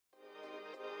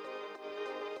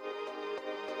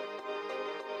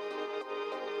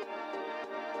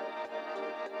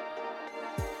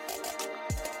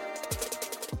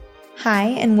Hi,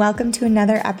 and welcome to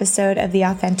another episode of the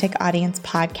Authentic Audience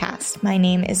Podcast. My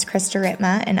name is Krista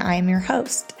Ritma, and I am your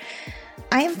host.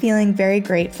 I am feeling very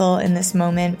grateful in this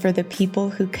moment for the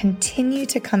people who continue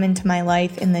to come into my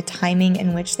life in the timing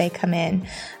in which they come in.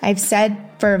 I've said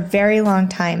for a very long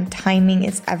time, timing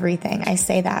is everything. I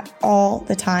say that all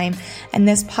the time. And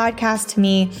this podcast to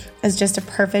me is just a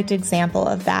perfect example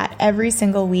of that. Every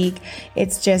single week,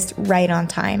 it's just right on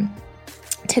time.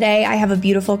 Today, I have a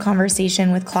beautiful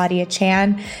conversation with Claudia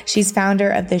Chan. She's founder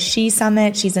of the She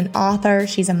Summit. She's an author,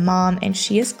 she's a mom, and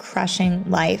she is crushing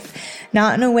life.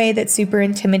 Not in a way that's super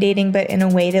intimidating, but in a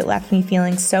way that left me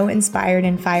feeling so inspired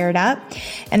and fired up.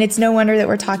 And it's no wonder that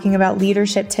we're talking about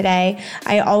leadership today.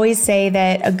 I always say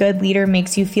that a good leader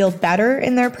makes you feel better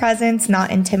in their presence, not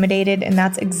intimidated. And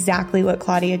that's exactly what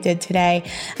Claudia did today.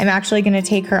 I'm actually going to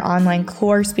take her online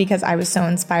course because I was so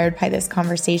inspired by this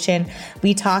conversation.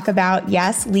 We talk about,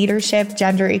 yes, leadership,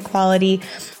 gender equality,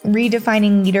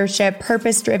 redefining leadership,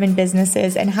 purpose-driven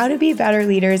businesses, and how to be better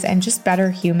leaders and just better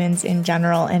humans in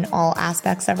general in all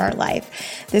aspects of our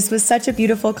life. This was such a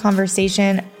beautiful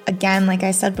conversation. Again, like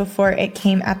I said before, it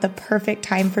came at the perfect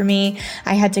time for me.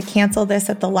 I had to cancel this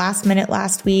at the last minute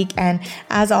last week, and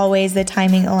as always, the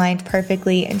timing aligned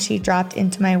perfectly, and she dropped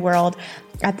into my world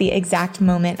at the exact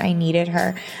moment I needed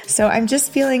her. So I'm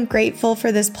just feeling grateful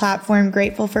for this platform,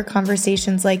 grateful for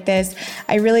conversations like this.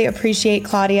 I really appreciate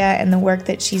Claudia and the work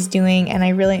that she's doing, and I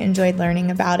really enjoyed learning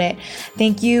about it.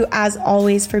 Thank you, as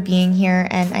always, for being here,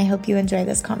 and I hope you enjoy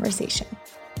this conversation.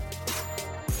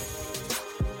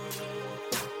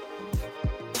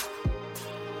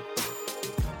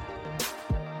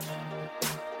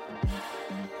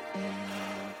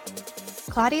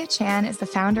 Claudia Chan is the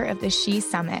founder of the She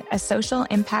Summit, a social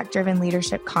impact-driven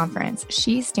leadership conference.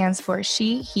 She stands for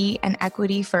She, He, and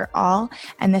Equity for All,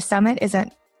 and the summit is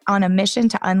on a mission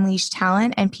to unleash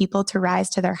talent and people to rise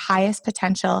to their highest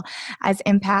potential as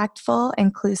impactful,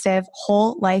 inclusive,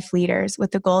 whole life leaders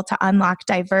with the goal to unlock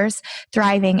diverse,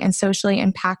 thriving, and socially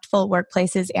impactful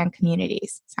workplaces and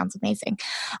communities. Sounds amazing.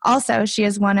 Also, she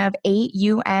is one of 8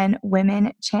 UN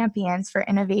Women Champions for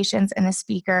Innovations and a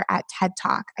speaker at TED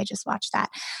Talk. I just watched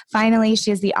that. Finally,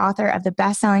 she is the author of the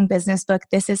best-selling business book,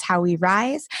 This Is How We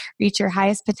Rise, Reach Your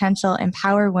Highest Potential,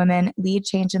 Empower Women, Lead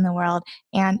Change in the World,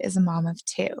 and is a mom of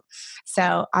 2.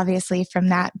 So obviously from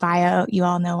that bio, you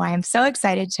all know why I'm so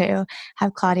excited to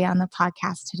have Claudia on the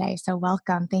podcast today. So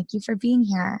welcome. Thank you for being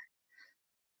here.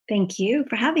 Thank you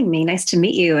for having me. Nice to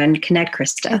meet you and connect,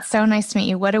 Krista. It's so nice to meet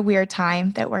you. What a weird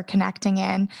time that we're connecting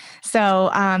in. So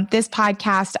this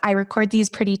podcast, I record these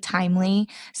pretty timely.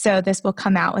 So this will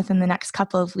come out within the next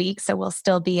couple of weeks. So we'll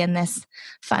still be in this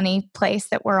funny place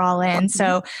that we're all in.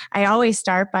 So I always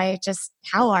start by just,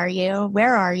 how are you?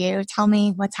 Where are you? Tell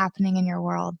me what's happening in your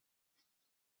world.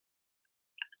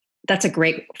 That's a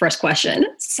great first question.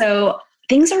 So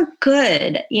things are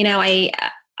good. You know, I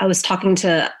was talking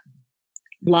to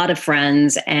a lot of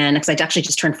friends, and because I actually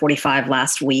just turned 45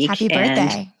 last week. Happy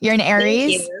birthday. You're an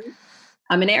Aries?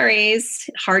 I'm an Aries,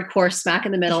 hardcore smack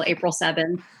in the middle, April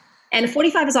 7th. And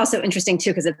 45 is also interesting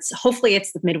too, because hopefully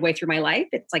it's midway through my life.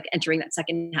 It's like entering that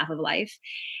second half of life.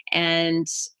 And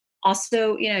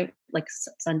also, you know, like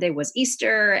Sunday was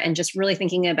Easter, and just really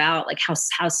thinking about like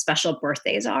how special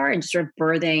birthdays are, and just sort of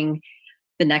birthing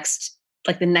the next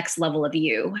level of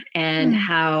you, and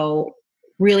how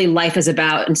really life is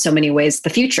about, in so many ways, the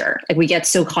future. Like we get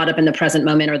so caught up in the present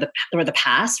moment or the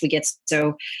past. We get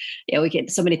so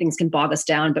many things can bog us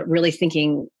down, but really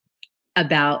thinking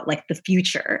about like the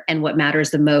future and what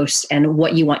matters the most and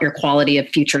what you want your quality of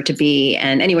future to be.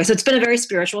 And anyway, so it's been a very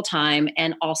spiritual time.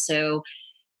 And also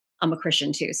I'm a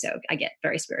Christian too, so I get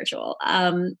very spiritual.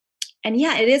 And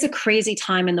yeah, it is a crazy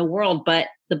time in the world, but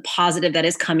the positive that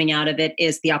is coming out of it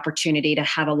is the opportunity to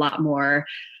have a lot more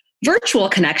virtual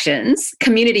connections,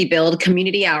 community build,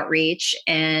 community outreach.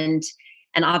 And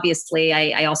obviously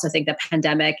I also think the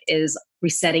pandemic is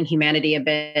resetting humanity a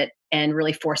bit and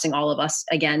really forcing all of us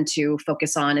again to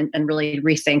focus on and really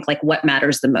rethink like what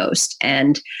matters the most,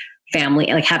 and family,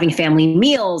 like having family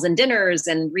meals and dinners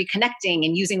and reconnecting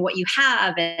and using what you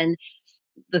have, and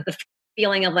the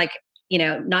feeling of like, you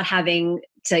know, not having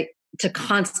to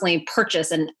constantly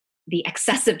purchase and the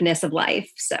excessiveness of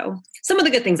life. So some of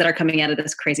the good things that are coming out of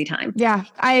this crazy time. Yeah,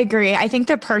 I agree. I think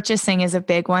the purchasing is a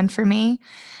big one for me.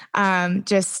 I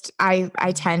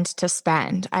tend to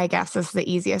spend, I guess is the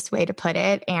easiest way to put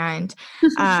it. And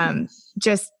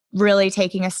just really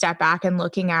taking a step back and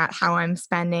looking at how I'm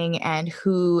spending and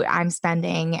who I'm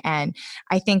spending. And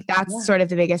I think that's sort of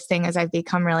the biggest thing as I've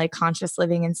become really conscious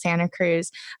living in Santa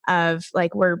Cruz of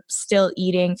like, we're still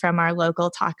eating from our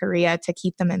local taqueria to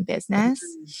keep them in business.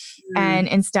 And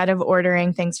instead of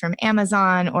ordering things from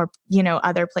Amazon or,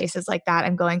 other places like that,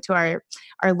 I'm going to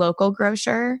our local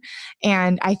grocer.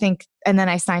 And I think, and then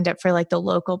I signed up for like the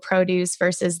local produce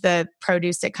versus the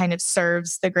produce that kind of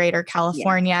serves the greater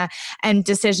California and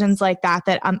decisions like that,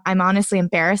 I'm honestly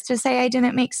embarrassed to say I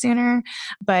didn't make sooner,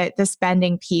 but the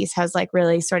spending piece has like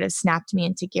really sort of snapped me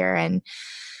into gear. And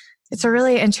it's a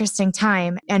really interesting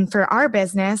time. And for our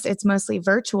business, it's mostly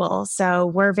virtual. So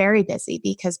we're very busy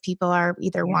because people are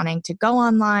either wanting to go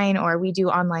online or we do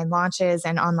online launches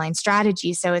and online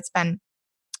strategy. So it's been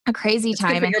a crazy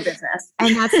time. Good for your business.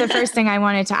 And that's the first thing I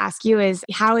wanted to ask you is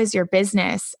how has your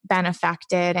business been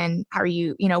affected? And are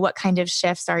you, what kind of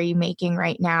shifts are you making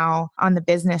right now on the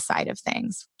business side of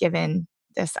things, given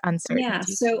this uncertainty? Yeah.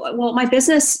 So, well, my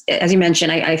business, as you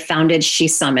mentioned, I founded She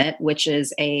Summit, which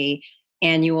is a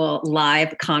annual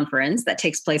live conference that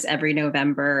takes place every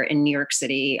November in New York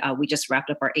City. We just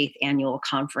wrapped up our 8th annual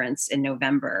conference in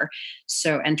November.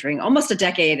 So entering almost a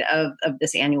decade of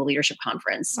this annual leadership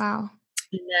conference. Wow.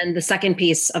 And then the second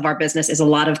piece of our business is a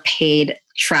lot of paid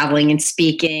traveling and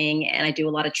speaking. And I do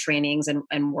a lot of trainings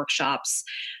and workshops,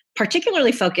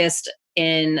 particularly focused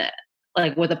in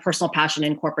like with a personal passion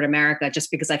in corporate America, just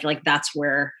because I feel like that's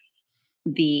where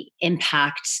the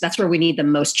impact, that's where we need the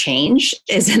most change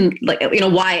is in like,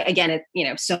 why, again,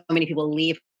 so many people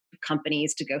leave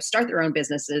companies to go start their own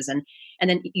businesses and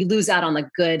then you lose out on the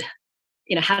good,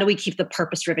 how do we keep the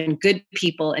purpose-driven good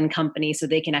people in companies so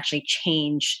they can actually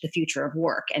change the future of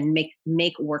work and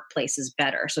make workplaces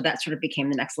better? So that sort of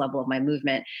became the next level of my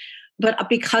movement. But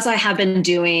because I have been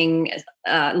doing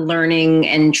learning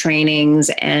and trainings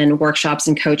and workshops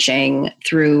and coaching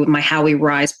through my How We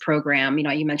Rise program,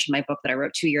 you mentioned my book that I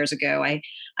wrote 2 years ago. I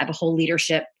have a whole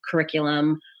leadership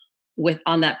curriculum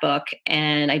on that book,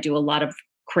 and I do a lot of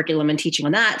curriculum and teaching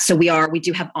on that. So we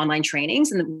do have online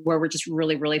trainings and where we're just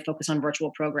really, really focused on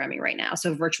virtual programming right now.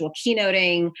 So virtual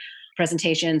keynoting,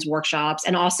 presentations, workshops,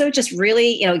 and also just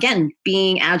really, again,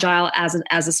 being agile as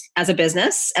a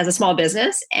business, as a small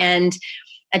business, and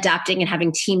adapting and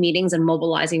having team meetings and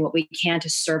mobilizing what we can to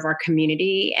serve our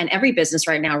community. And every business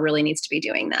right now really needs to be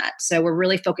doing that. So we're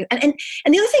really focused. And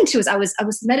the other thing too is I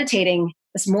was meditating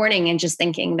this morning and just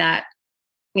thinking that,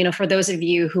 for those of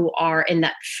you who are in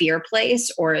that fear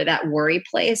place or that worry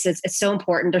place, it's so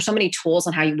important. There's so many tools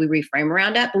on how we reframe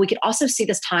around it, but we could also see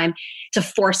this time to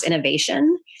force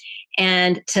innovation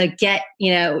and to get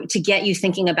you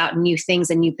thinking about new things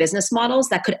and new business models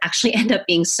that could actually end up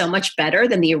being so much better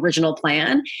than the original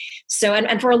plan. So,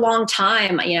 and for a long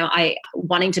time, I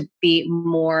wanting to be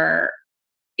more,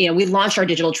 we launched our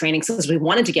digital training because we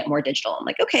wanted to get more digital. I'm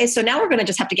like, okay, so now we're going to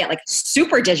just have to get like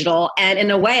super digital. And in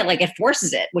a way, like it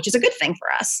forces it, which is a good thing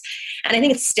for us. And I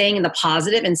think it's staying in the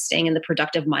positive and staying in the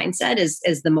productive mindset is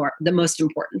the most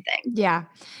important thing. Yeah.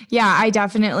 Yeah. I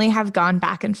definitely have gone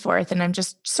back and forth and I'm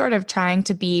just sort of trying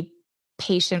to be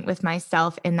patient with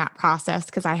myself in that process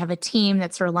because I have a team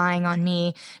that's relying on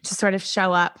me to sort of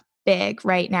show up big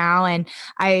right now. And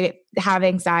I have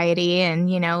anxiety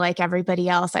and, like everybody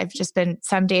else, I've just been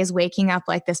some days waking up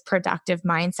like this productive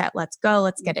mindset, let's go,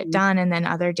 let's get it done. And then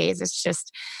other days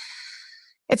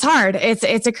it's hard.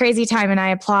 It's a crazy time. And I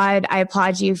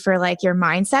applaud you for like your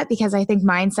mindset because I think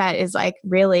mindset is like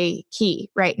really key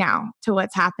right now to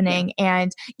what's happening. Yeah.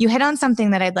 And you hit on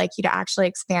something that I'd like you to actually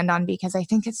expand on because I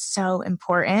think it's so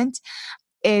important.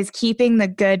 Is keeping the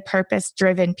good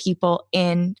purpose-driven people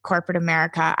in corporate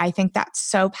America. I think that's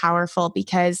so powerful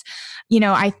because,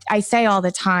 I say all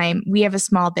the time, we have a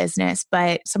small business,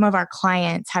 but some of our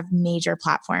clients have major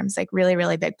platforms, like really,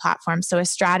 really big platforms. So a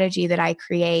strategy that I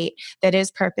create that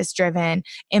is purpose-driven,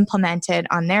 implemented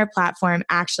on their platform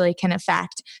actually can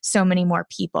affect so many more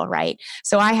people, right?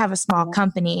 So I have a small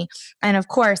company and of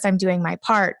course I'm doing my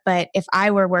part, but if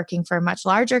I were working for a much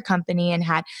larger company and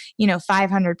had,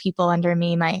 500 people under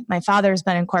me, my father's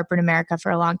been in corporate America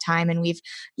for a long time and we've,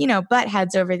 butt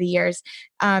heads over the years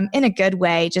in a good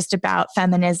way, just about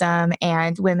feminism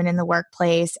and women in the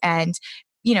workplace. And,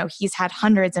 he's had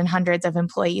hundreds and hundreds of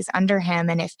employees under him.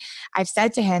 And if I've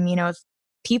said to him, if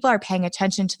people are paying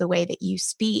attention to the way that you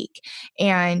speak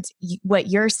and what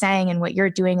you're saying and what you're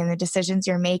doing and the decisions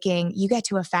you're making, you get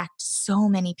to affect so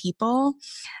many people.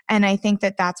 And I think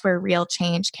that that's where real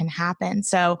change can happen.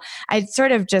 So I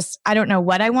don't know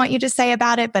what I want you to say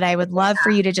about it, but I would love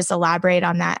for you to just elaborate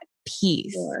on that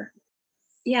piece. Sure.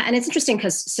 Yeah. And it's interesting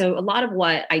because so a lot of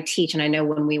what I teach, and I know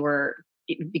when we were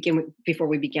before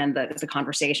we began the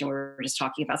conversation, we were just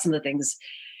talking about some of the things,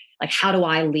 like how do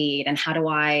I lead and how do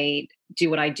I do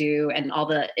what I do, and all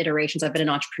the iterations. I've been an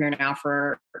entrepreneur now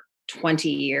for 20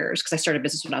 years because I started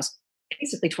business when I was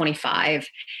basically 25.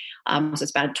 So it's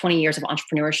about 20 years of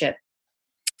entrepreneurship.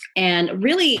 And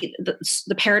really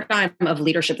the paradigm of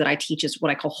leadership that I teach is what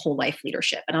I call whole life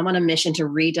leadership. And I'm on a mission to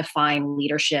redefine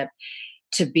leadership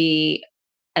to be,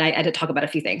 and I had to talk about a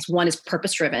few things. One is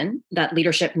purpose driven, that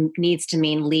leadership needs to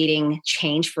mean leading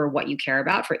change for what you care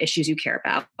about, for issues you care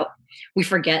about. We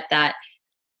forget that,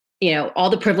 all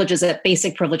the privileges, that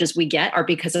basic privileges we get are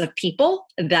because of people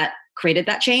that created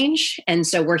that change. And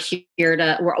so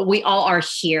we all are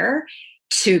here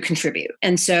to contribute.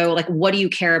 And so like, what do you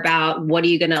care about? What are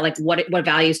you going to what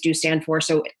values do you stand for?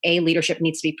 So A, leadership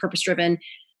needs to be purpose driven.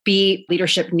 B,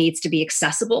 leadership needs to be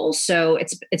accessible. So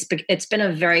it's been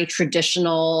a very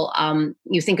traditional,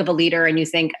 you think of a leader and you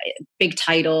think big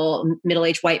title,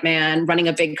 middle-aged white man running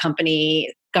a big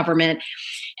company, government.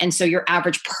 And so your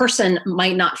average person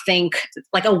might not think,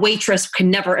 like a waitress can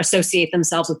never associate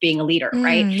themselves with being a leader,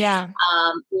 right? Yeah.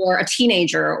 Or a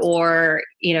teenager, or,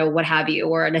 what have you,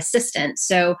 or an assistant.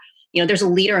 So, there's a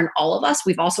leader in all of us.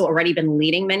 We've also already been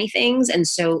leading many things. And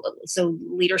so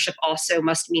leadership also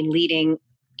must mean leading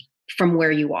from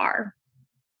where you are.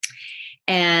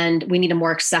 And we need a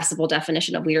more accessible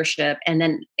definition of leadership. And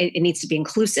then it needs to be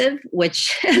inclusive,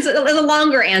 which is a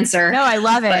longer answer. No, I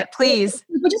love it. Please.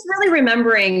 But just really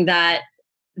remembering that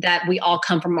we all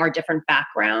come from our different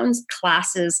backgrounds,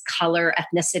 classes, color,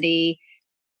 ethnicity,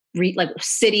 like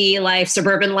city life,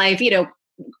 suburban life,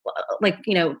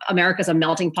 America's a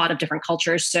melting pot of different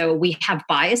cultures. So we have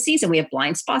biases and we have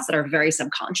blind spots that are very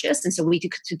subconscious. And so we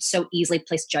could so easily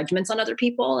place judgments on other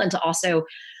people, and to also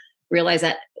realize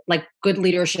that like good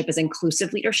leadership is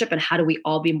inclusive leadership, and how do we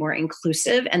all be more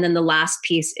inclusive? And then the last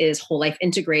piece is whole life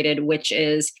integrated, which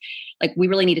is like, we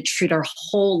really need to treat our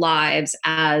whole lives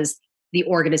as the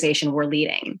organization we're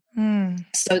leading.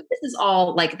 So this is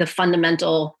all like the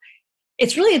fundamental.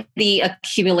 It's really the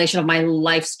accumulation of my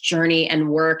life's journey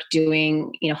and work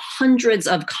doing, hundreds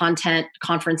of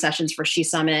conference sessions for She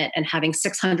Summit and having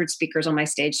 600 speakers on my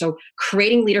stage. So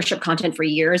creating leadership content for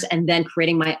years, and then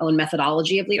creating my own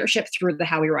methodology of leadership through the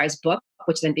How We Rise book,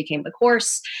 which then became the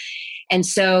course. And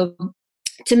so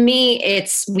to me,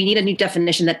 we need a new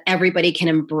definition that everybody can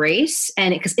embrace.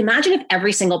 And because imagine if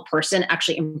every single person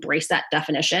actually embraced that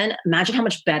definition, imagine how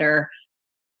much better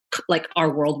like our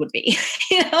world would be,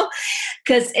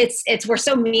 because we're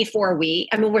so me for we.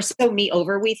 I mean, we're so me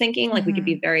over we thinking, like we could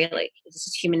be very like, this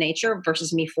is human nature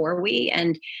versus me for we.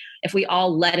 And if we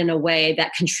all led in a way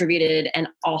that contributed and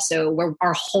also where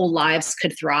our whole lives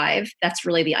could thrive, that's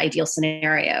really the ideal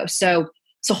scenario. So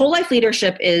whole life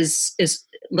leadership is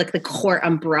like the core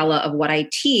umbrella of what I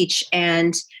teach.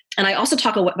 And I also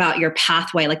talk about your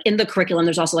pathway, like in the curriculum,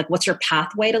 there's also like, what's your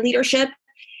pathway to leadership?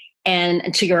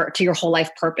 And to your whole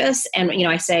life purpose. And,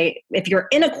 I say, if you're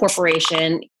in a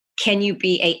corporation, can you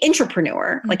be a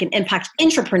intrapreneur, like an impact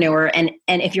intrapreneur? And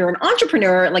if you're an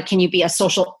entrepreneur, like, can you be a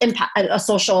social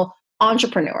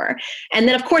entrepreneur? And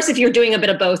then of course, if you're doing a bit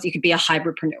of both, you could be a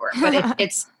hybridpreneur, but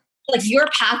it's like your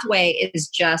pathway is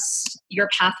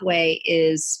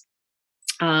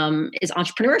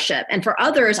entrepreneurship. And for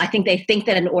others, I think they think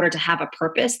that in order to have a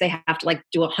purpose, they have to like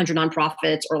do 100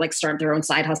 nonprofits or like start their own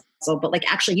side hustle. But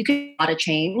like, actually you can do a lot of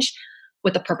change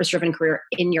with a purpose-driven career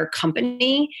in your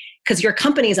company, because your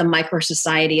company is a micro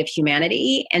society of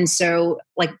humanity. And so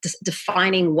like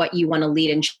defining what you want to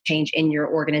lead and change in your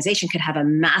organization could have a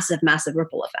massive, massive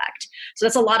ripple effect. So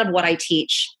that's a lot of what I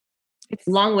teach. It's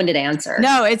long-winded answer.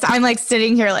 No, I'm like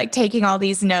sitting here, like taking all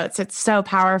these notes. It's so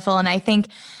powerful. And I think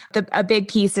a big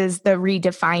piece is the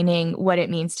redefining what it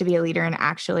means to be a leader, and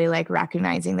actually like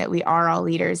recognizing that we are all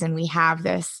leaders and we have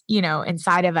this,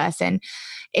 inside of us. And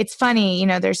it's funny,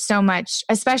 there's so much,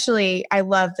 especially I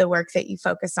love the work that you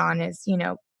focus on is,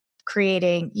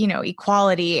 creating,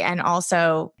 equality and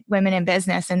also women in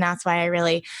business. And that's why I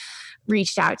really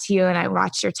reached out to you, and I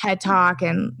watched your TED Talk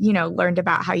and, learned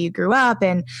about how you grew up,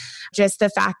 and just the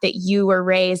fact that you were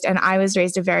raised, and I was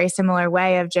raised a very similar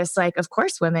way of just like, of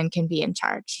course, women can be in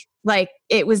charge. Like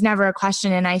it was never a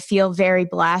question. And I feel very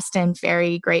blessed and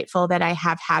very grateful that I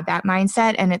have had that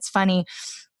mindset. And it's funny,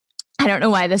 I don't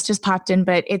know why this just popped in,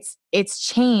 but it's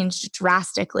changed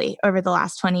drastically over the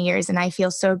last 20 years. And I feel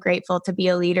so grateful to be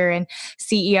a leader and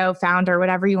CEO, founder,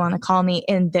 whatever you want to call me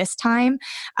in this time.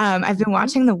 I've been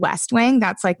watching The West Wing.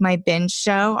 That's like my binge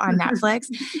show on Netflix.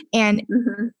 And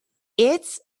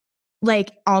it's like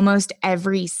almost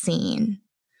every scene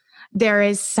there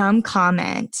is some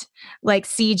comment, like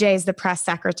CJ is the press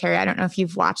secretary. I don't know if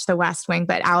you've watched The West Wing,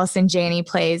 but Allison Janney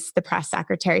plays the press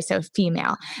secretary, so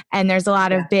female. And there's a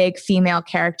lot of big female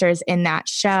characters in that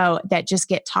show that just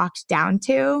get talked down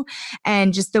to,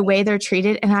 and just the way they're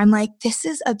treated. And I'm like, this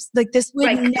is like, this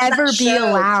would never be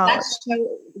allowed. That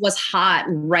show was hot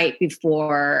right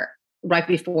before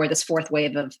this fourth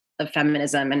wave of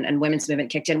feminism and women's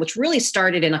movement kicked in, which really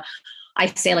started in,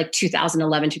 I'd say like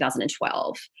 2011,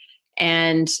 2012.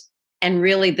 And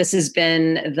really this has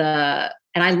been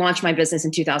and I launched my business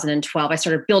in 2012. I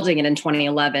started building it in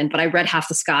 2011, but I read Half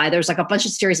the Sky. There's like a bunch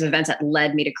of series of events that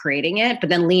led me to creating it. But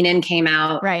then Lean In came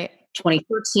out. Right.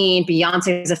 2013,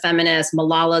 Beyonce is a feminist,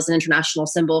 Malala is an international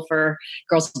symbol for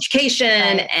girls'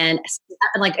 education. Right. And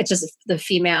like, it's just the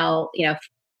female,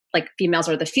 like females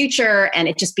are the future. And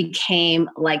it just became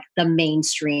like the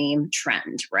mainstream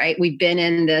trend, right? We've been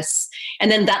in this, and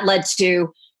then that led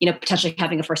to, potentially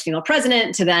having a first female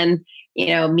president, to then,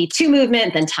 Me Too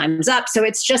movement, then Time's Up. So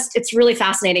it's really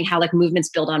fascinating how like movements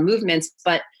build on movements,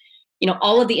 but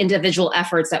all of the individual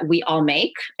efforts that we all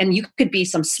make, and you could be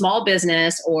some small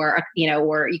business or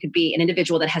you could be an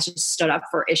individual that has just stood up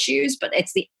for issues, but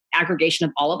it's the aggregation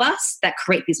of all of us that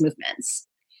create these movements.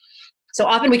 So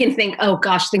often we can think, oh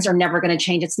gosh, things are never going to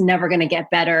change. It's never going to get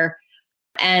better.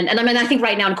 And I mean, I think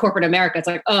right now in corporate America, it's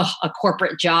like, oh, a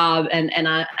corporate job. And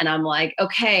I'm like,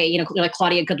 okay, like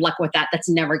Claudia, good luck with that. That's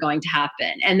never going to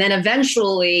happen. And then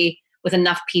eventually with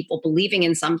enough people believing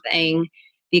in something,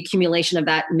 the accumulation of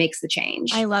that makes the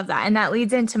change. I love that. And that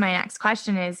leads into my next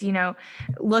question is,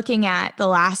 looking at the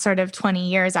last sort of 20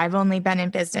 years, I've only been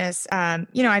in business,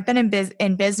 I've been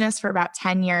in business for about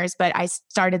 10 years, but I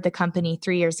started the company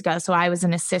 3 years ago. So I was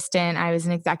an assistant. I was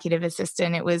an executive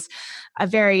assistant. It was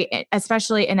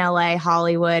especially in LA,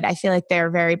 Hollywood, I feel like they're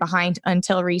very behind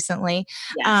until recently.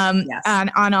 Yes.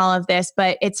 On all of this.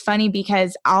 But it's funny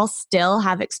because I'll still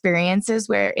have experiences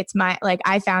where it's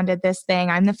I founded this thing.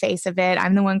 I'm the face of it.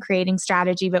 I'm the one creating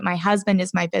strategy, but my husband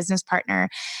is my business partner.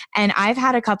 And I've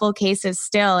had a couple of cases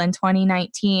still in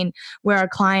 2019 where a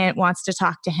client wants to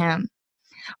talk to him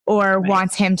or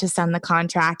wants him to send the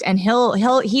contract. And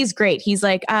he's great. He's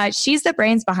like, she's the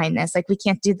brains behind this. Like, we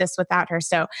can't do this without her.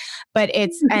 So, but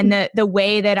it's, and the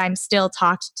way that I'm still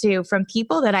talked to from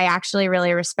people that I actually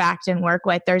really respect and work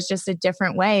with, there's just a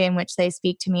different way in which they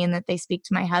speak to me and that they speak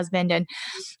to my husband. And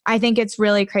I think it's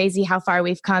really crazy how far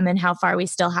we've come and how far we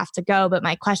still have to go. But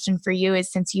my question for you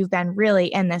is, since you've been really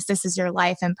in this is your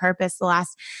life and purpose the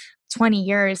last 20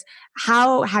 years,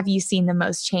 how have you seen the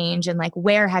most change, and like,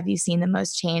 where have you seen the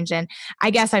most change? And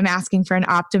I guess I'm asking for an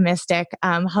optimistic,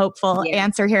 hopeful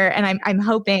answer here. And I'm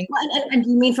hoping. Well, and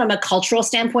you mean from a cultural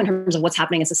standpoint in terms of what's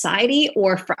happening in society,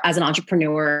 or as an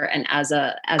entrepreneur and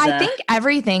I think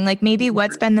everything, like maybe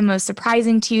what's been the most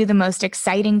surprising to you, the most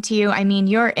exciting to you. I mean,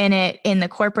 you're in it in the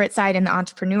corporate side and the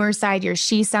entrepreneur side. Your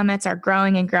She Summits are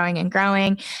growing and growing and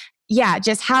growing. Yeah,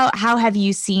 just how have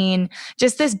you seen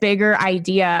just this bigger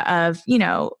idea of,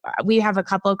 we have a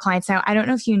couple of clients now. I don't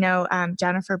know if you know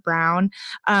Jennifer Brown.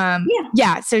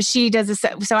 So she does this.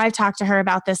 So I've talked to her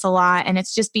about this a lot, and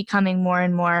it's just becoming more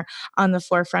and more on the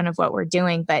forefront of what we're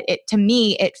doing. But to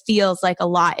me, it feels like a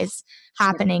lot is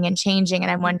happening and changing. And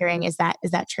I'm wondering, is that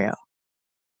true?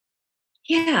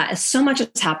 Yeah, so much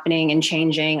is happening and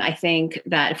changing. I think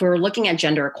that if we were looking at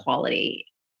gender equality,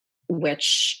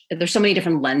 which there's so many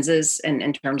different lenses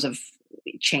in terms of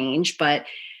change, but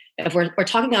if we're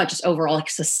talking about just overall like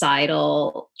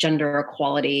societal gender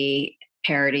equality,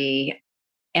 parity,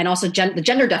 and also the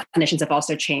gender definitions have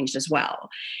also changed as well.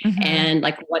 Mm-hmm. And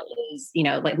like what is,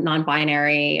 like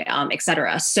non-binary, et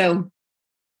cetera. So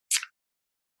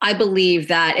I believe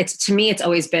that to me, it's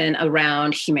always been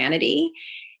around humanity.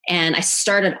 And I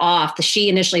started off, the She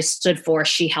initially stood for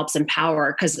She Helps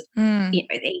Empower, because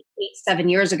 7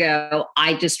 years ago,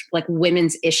 I just like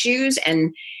women's issues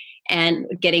and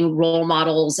getting role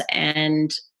models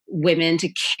and women to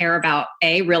care about,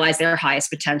 realize their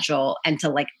highest potential and to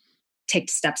like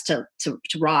take steps to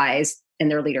rise in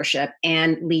their leadership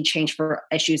and lead change for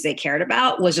issues they cared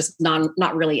about, was just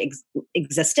not really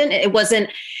existent. It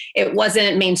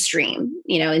wasn't mainstream,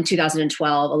 in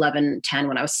 2012, 11, 10,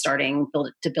 when I was starting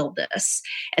to build this.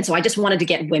 And so I just wanted to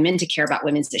get women to care about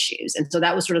women's issues. And so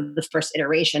that was sort of the first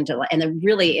iteration and then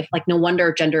really, no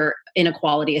wonder gender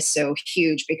inequality is so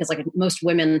huge, because like most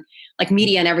women, like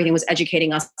media and everything was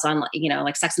educating us on,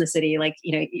 like Sex and the City, like,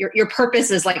 your purpose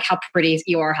is like how pretty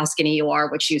you are, how skinny you are,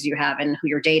 what shoes you have, and who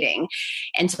you're dating.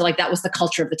 And so like that was the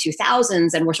culture of the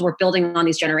 2000s, and we're building on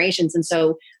these generations. And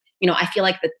so, I feel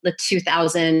like the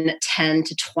 2010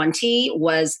 to 20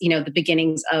 was, the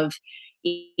beginnings of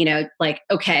like,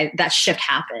 okay, that shift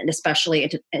happened, especially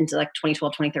into like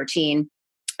 2012, 2013.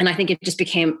 And I think it just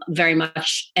became very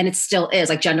much, and it still is,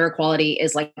 like gender equality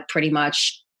is like pretty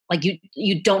much like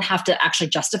you don't have to actually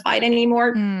justify it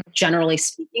anymore, generally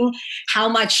speaking. How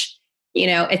much,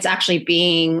 it's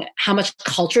actually how much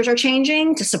cultures are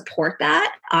changing to support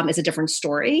that is a different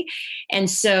story. And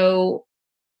so,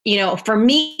 for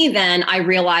me, then I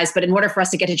realized, but in order for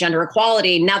us to get to gender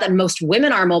equality, now that most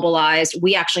women are mobilized,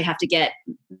 we actually have to get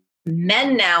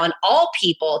men now and all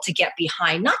people to get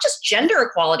behind not just gender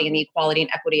equality and the equality and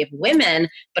equity of women,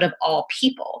 but of all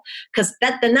people. Because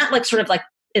that like sort of like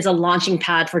is a launching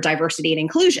pad for diversity and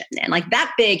inclusion, and like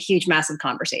that big, huge, massive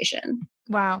conversation.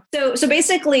 Wow. So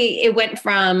basically it went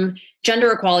from gender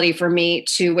equality for me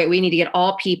to wait, we need to get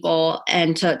all people,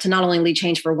 and to not only lead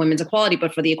change for women's equality,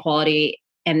 but for the equality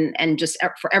and just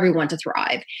for everyone to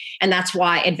thrive. And that's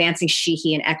why advancing she,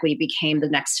 he, and equity became the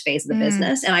next phase of the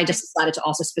business. And I just decided to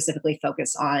also specifically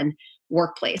focus on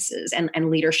workplaces and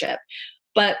leadership.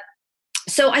 But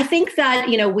so I think that,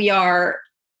 we are,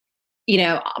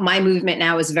 my movement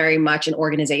now is very much in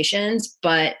organizations,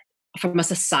 but from a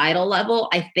societal level,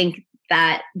 I think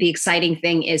that the exciting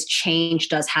thing is change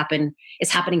is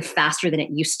happening faster than it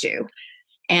used to.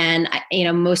 And,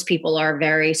 most people are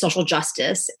very social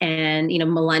justice, and,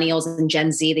 millennials and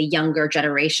Gen Z, the younger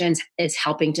generations, is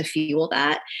helping to fuel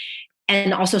that.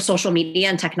 And also social media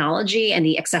and technology and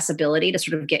the accessibility to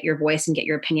sort of get your voice and get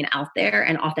your opinion out there,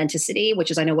 and authenticity, which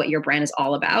is, I know, what your brand is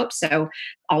all about. So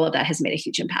all of that has made a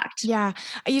huge impact. Yeah.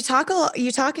 You talk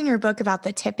in your book about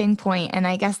the tipping point. And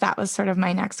I guess that was sort of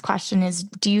my next question is,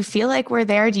 do you feel like we're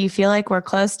there? Do you feel like we're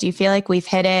close? Do you feel like we've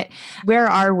hit it? Where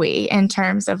are we in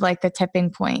terms of like the tipping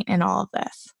point in all of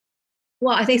this?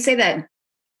 Well, I think say that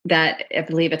I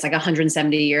believe it's like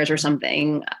 170 years or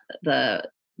something.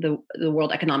 The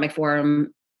World Economic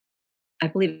Forum, I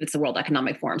believe it's the World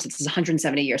Economic Forum, so it's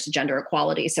 170 years to gender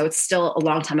equality. So it's still a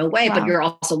long time away, But you're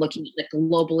also looking at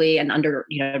globally and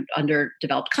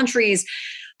underdeveloped countries.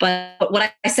 But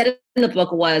what I said in the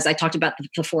book was, I talked about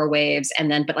the four waves, and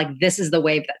then, but like, this is the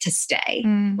wave to stay.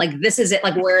 Like, this is it.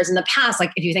 Like, whereas in the past,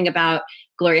 like if you think about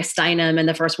Gloria Steinem and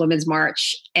the first Women's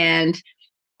March and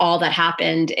all that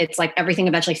happened, it's like everything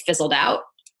eventually fizzled out.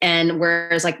 And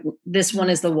whereas like this one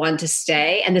is the one to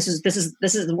stay. And this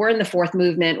is we're in the fourth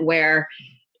movement where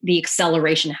the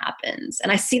acceleration happens.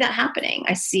 And I see that happening.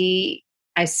 I see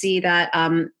that,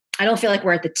 I don't feel like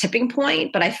we're at the tipping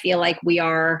point, but I feel like we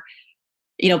are,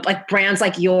 like brands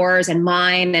like yours and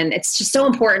mine. And it's just so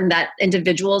important that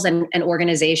individuals and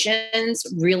organizations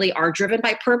really are driven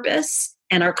by purpose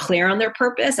and are clear on their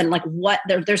purpose, and like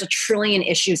there's a trillion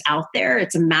issues out there.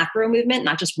 It's a macro movement,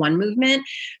 not just one movement.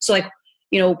 So like,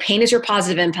 pain is your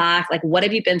positive impact. Like, what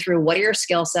have you been through? What are your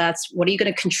skill sets? What are you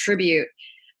going to contribute?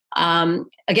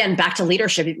 Again, back to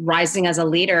leadership, rising as a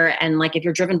leader. And like, if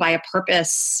you're driven by a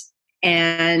purpose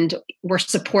and we're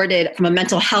supported from a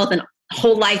mental health and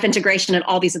whole life integration and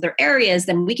all these other areas,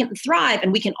 then we can thrive,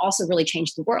 and we can also really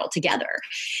change the world together.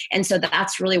 And so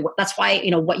that's why,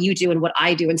 what you do and what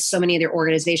I do and so many other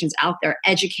organizations out there,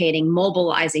 educating,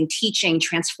 mobilizing, teaching,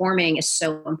 transforming, is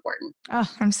so important. Oh,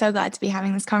 I'm so glad to be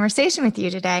having this conversation with you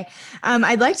today.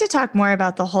 I'd like to talk more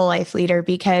about the whole life leader,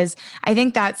 because I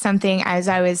think that's something, as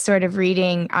I was sort of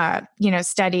reading,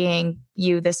 studying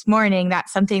you this morning,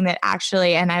 that's something that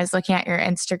actually, and I was looking at your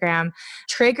Instagram,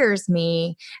 triggers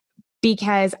me,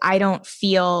 because I don't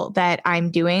feel that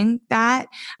I'm doing that.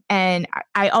 And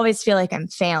I always feel like I'm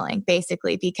failing,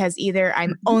 basically, because either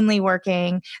I'm only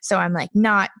working, so I'm like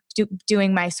not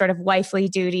doing my sort of wifely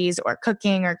duties or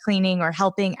cooking or cleaning or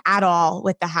helping at all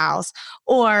with the house,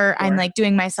 or I'm like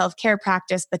doing my self-care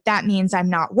practice, but that means I'm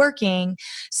not working.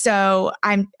 So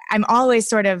I'm always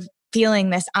sort of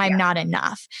feeling this, I'm not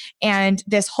enough. And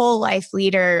this whole life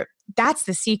leader, that's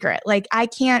the secret. Like, I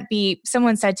can't be,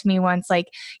 someone said to me once, like,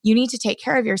 you need to take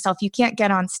care of yourself. You can't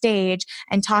get on stage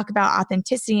and talk about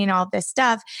authenticity and all this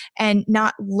stuff and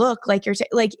not look like you're,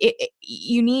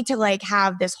 you need to like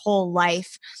have this whole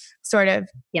life sort of.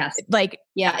 Yes. Like,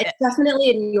 yeah, it's definitely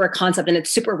a newer concept, and it's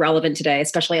super relevant today,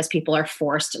 especially as people are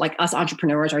forced, like us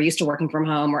entrepreneurs are used to working from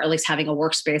home, or at least having a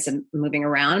workspace and moving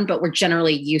around, but we're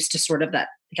generally used to sort of that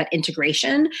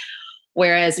integration.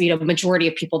 Whereas, majority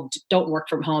of people don't work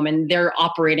from home, and they're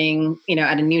operating,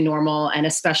 at a new normal, and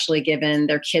especially given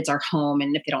their kids are home,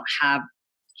 and if they don't have,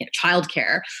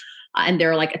 childcare, and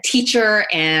they're like a teacher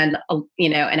and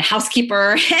and a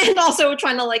housekeeper, and also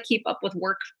trying to like keep up with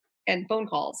work and phone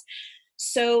calls.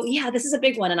 So yeah, this is a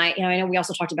big one. And I know we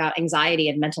also talked about anxiety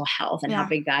and mental health and how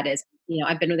big that is.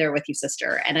 I've been there with you,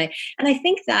 sister, and I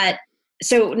think that,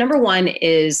 so number one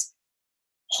is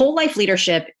whole life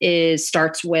leadership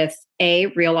starts with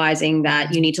realizing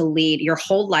that you need to lead your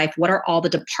whole life. What are all the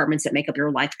departments that make up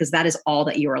your life? Because that is all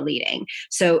that you are leading.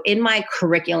 So in my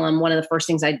curriculum, one of the first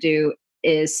things I do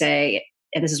is say,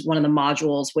 and this is one of the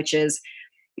modules, which is,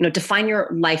 define your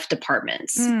life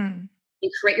departments. You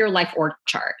create your life org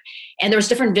chart. And there's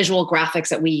different visual graphics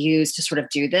that we use to sort of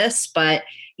do this. But,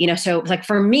 so like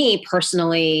for me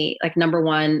personally, like number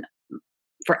one,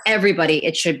 for everybody,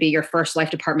 it should be your first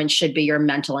life department should be your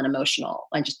mental and emotional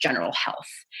and just general health.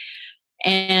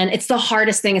 And it's the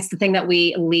hardest thing. It's the thing that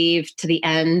we leave to the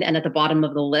end and at the bottom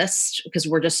of the list because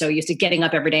we're just so used to getting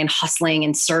up every day and hustling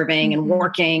and serving and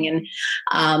working. And,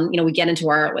 we get into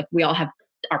we all have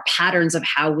our patterns of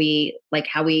how we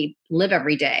live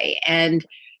every day. And,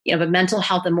 but mental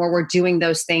health, the more we're doing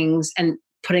those things and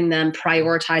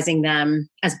prioritizing them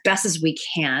as best as we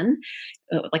can,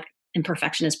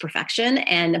 imperfection is perfection.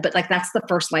 But that's the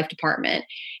first life department.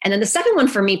 And then the second one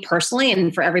for me personally,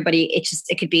 and for everybody,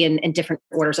 it could be in different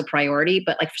orders of priority,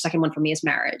 but the second one for me is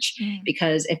marriage.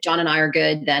 Because if John and I are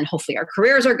good, then hopefully our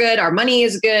careers are good, our money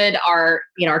is good, our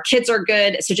kids are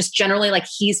good. So just generally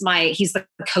he's the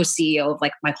co-CEO of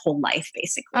my whole life,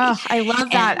 basically. Oh, I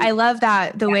love that. I love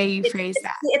that. The way you phrase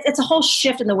that. It's a whole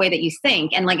shift in the way that you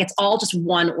think. And it's all just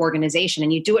one organization,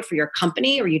 and you do it for your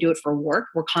company or you do it for work.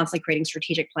 We're constantly creating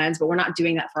strategic plans, but we're not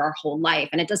doing that for our whole life.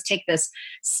 And it does take this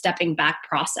stepping back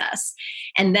process.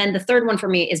 And then the third one for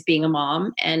me is being a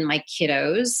mom, and my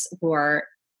kiddos who are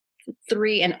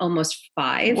 3 and almost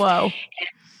 5. Whoa.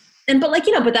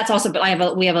 But that's also,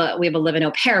 but we have a live-in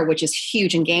au pair, which is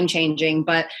huge and game changing,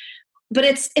 but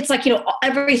it's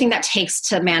everything that takes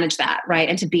to manage that, right?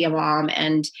 And to be a mom.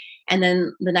 And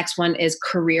then the next one is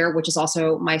career, which is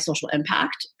also my social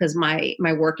impact, because my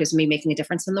work is me making a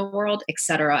difference in the world, et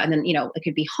cetera. And then, it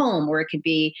could be home, or it could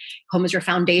be home is your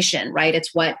foundation, right?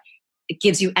 It's what it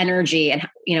gives you energy. And,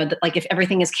 if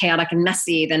everything is chaotic and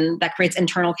messy, then that creates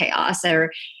internal chaos.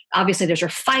 Or obviously there's your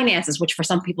finances, which for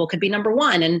some people could be number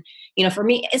one. And, for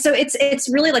me, so it's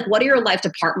really what are your life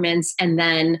departments? And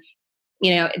then,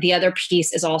 the other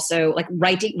piece is also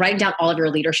writing down all of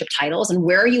your leadership titles and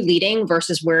where are you leading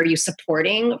versus where are you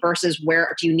supporting versus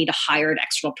where do you need to hire an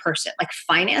external person.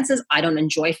 Finances, I don't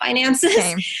enjoy finances.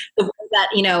 Same. The way that,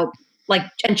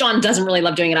 and John doesn't really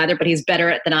love doing it either, but he's better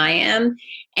at it than I am.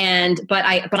 But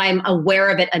I'm aware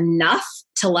of it enough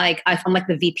to I'm like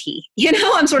the VP,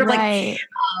 I'm sort of right.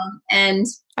 And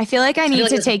I feel like I need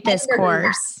to take this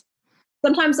course.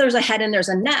 Sometimes there's a head and there's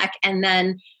a neck, and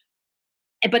then,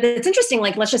 but it's interesting,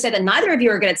 let's just say that neither of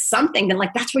you are good at something, then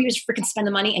that's where you just freaking spend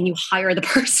the money and you hire the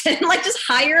person. Just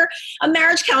hire a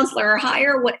marriage counselor or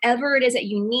hire whatever it is that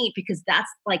you need, because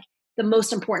that's the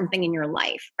most important thing in your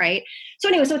life, right? So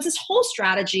anyway, so it's this whole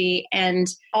strategy, and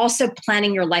also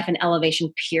planning your life in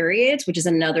elevation periods, which is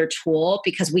another tool,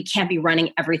 because we can't be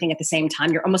running everything at the same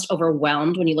time. You're almost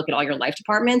overwhelmed when you look at all your life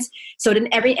departments. So in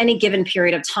any given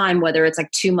period of time, whether it's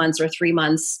 2 months or 3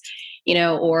 months,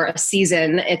 or a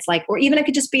season, it's or even it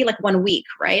could just be 1 week,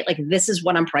 right? This is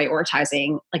what I'm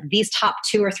prioritizing. These top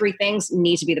 2 or 3 things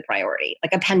need to be the priority.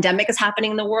 A pandemic is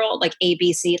happening in the world,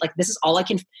 ABC,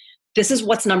 this is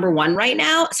what's number one right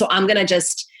now. So I'm going to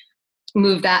just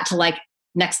move that to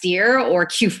next year or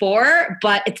Q4,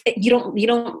 but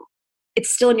it's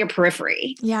still in your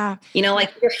periphery. Yeah.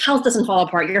 Your health doesn't fall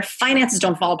apart. Your finances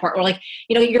don't fall apart. Or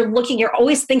you're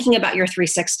always thinking about your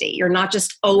 360. You're not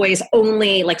just always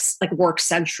only work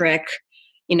centric,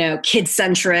 kid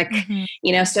centric,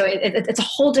 so it's a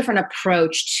whole different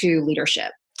approach to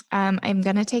leadership. I'm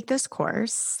going to take this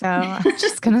course. So I'm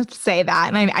just going to say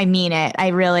that. And I mean it. I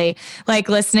really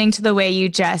listening to the way you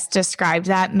just described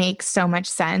that makes so much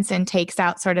sense and takes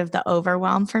out sort of the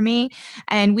overwhelm for me.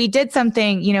 And we did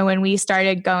something, when we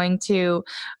started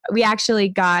we actually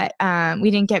got,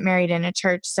 we didn't get married in a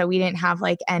church. So we didn't have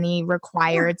any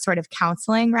required sort of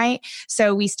counseling, right?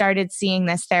 So we started seeing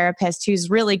this therapist who's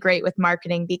really great with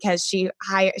marketing, because she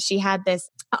had this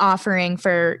offering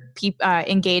for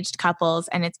engaged couples,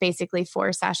 and it's basically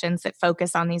 4 sessions that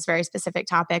focus on these very specific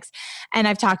topics. And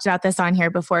I've talked about this on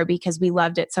here before because we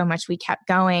loved it so much we kept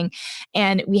going.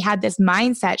 And we had this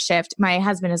mindset shift. My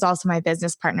husband is also my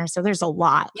business partner, so there's a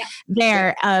lot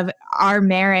there of our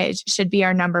marriage should be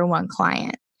our number one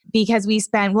client. Because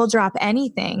we'll drop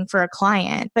anything for a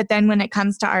client. But then when it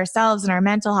comes to ourselves and our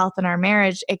mental health and our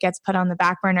marriage, it gets put on the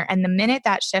back burner. And the minute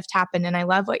that shift happened, and I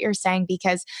love what you're saying,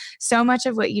 because so much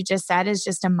of what you just said is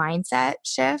just a mindset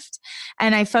shift.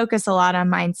 And I focus a lot on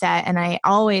mindset. And I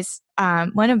always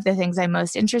one of the things I'm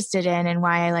most interested in and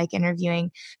why I like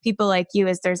interviewing people like you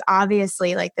is there's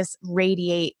obviously like this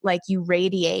you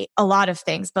radiate a lot of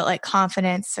things, but like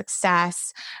confidence,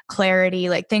 success, clarity,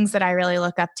 like things that I really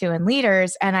look up to in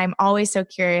leaders. And I'm always so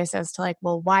curious as to like,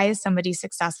 well, why is somebody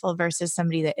successful versus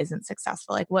somebody that isn't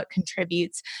successful? Like what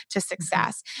contributes to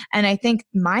success? And I think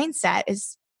mindset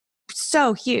is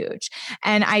so huge.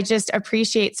 And I just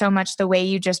appreciate so much the way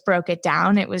you just broke it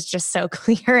down. It was just so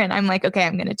clear. And I'm like, okay,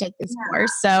 I'm going to take this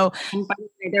course. So and by the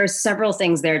way, there's several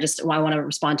things there just I want to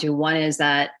respond to. One is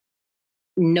that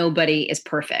nobody is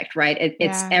perfect, right?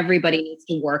 It's everybody needs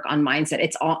to work on mindset.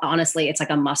 It's honestly, it's like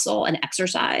a muscle, an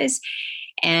exercise.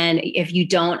 And if you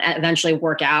don't eventually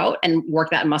work out and work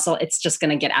that muscle, it's just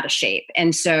going to get out of shape.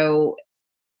 And so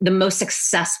the most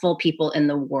successful people in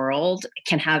the world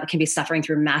can be suffering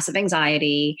through massive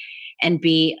anxiety and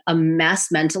be a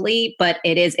mess mentally. But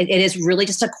it is really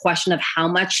just a question of how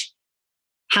much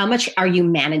are you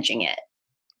managing it,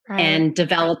 right, and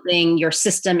developing your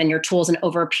system and your tools, and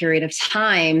over a period of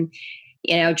time,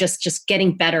 just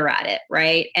getting better at it.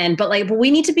 Right. But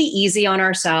we need to be easy on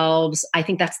ourselves. I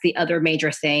think that's the other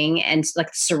major thing. And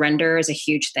like surrender is a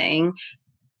huge thing.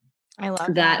 I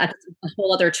love that. A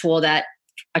whole other tool that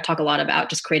I talk a lot about,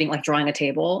 just creating, like drawing a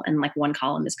table, and like one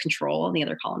column is control and the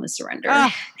other column is surrender.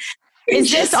 Oh, is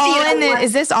this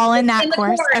all in that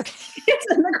course? Okay. It's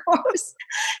in the course.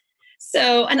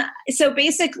 So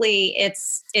basically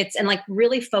it's and like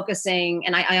really focusing.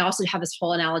 And I also have this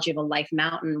whole analogy of a life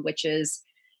mountain, which is,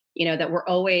 that we're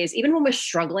always, even when we're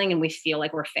struggling and we feel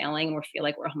like we're failing, and we feel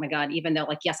like oh my God, even though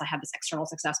like, yes, I have this external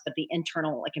success, but the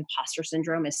internal like imposter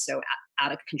syndrome is so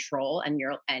out of control. And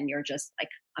you're just like,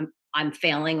 I'm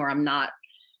failing, or I'm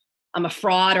a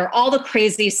fraud, or all the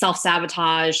crazy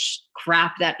self-sabotage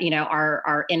crap that,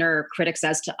 our inner critic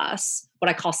says to us, what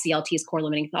I call CLTs, core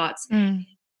limiting thoughts,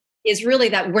 is really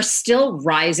that we're still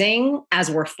rising as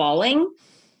we're falling.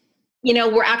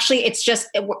 We're actually, it's just,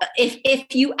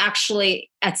 if you actually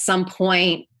at some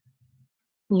point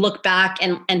look back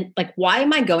and like, why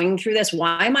am I going through this?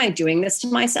 Why am I doing this to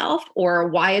myself? Or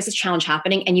why is this challenge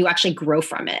happening? And you actually grow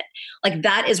from it. Like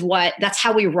that's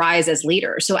how we rise as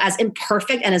leaders. So as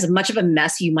imperfect and as much of a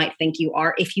mess you might think you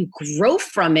are, if you grow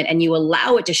from it and you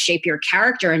allow it to shape your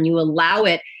character, and you allow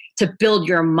it to build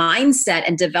your mindset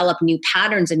and develop new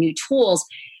patterns and new tools,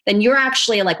 then you're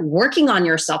actually like working on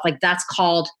yourself. Like that's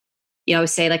called,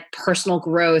 say like personal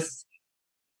growth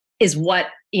is what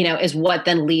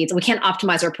then leads. We can't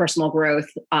optimize our personal growth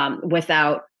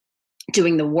without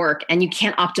doing the work, and you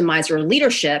can't optimize your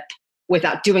leadership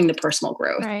without doing the personal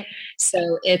growth. Right.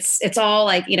 So it's all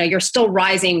like, you're still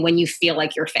rising when you feel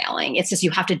like you're failing. It's just,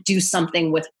 you have to do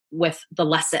something with the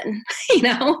lesson,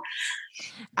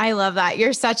 I love that.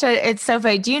 It's so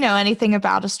funny. Do you know anything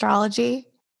about astrology?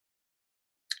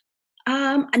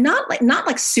 Not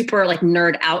like super like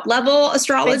nerd out level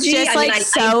astrology. It's just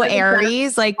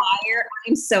Aries, like fire.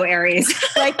 I'm so Aries.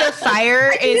 Like the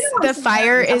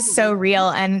fire is so real.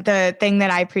 And the thing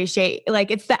that I appreciate, like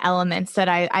it's the elements that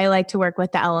I like to work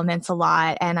with the elements a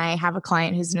lot. And I have a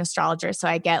client who's an astrologer, so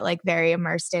I get like very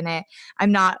immersed in it.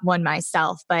 I'm not one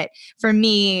myself, but for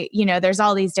me, there's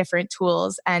all these different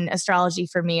tools, and astrology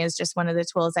for me is just one of the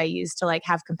tools I use to like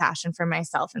have compassion for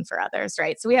myself and for others.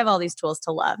 Right. So we have all these tools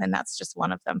to love, and that's just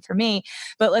one of them for me.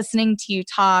 But listening to you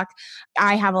talk,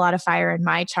 I have a lot of fire in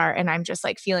my chart, and I'm just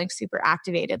like feeling super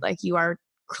activated. Like you are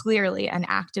clearly an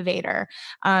activator.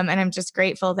 And I'm just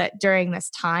grateful that during this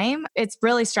time, it's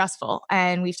really stressful,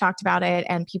 and we've talked about it,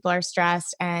 and people are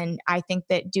stressed. And I think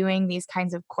that doing these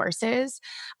kinds of courses,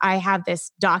 I have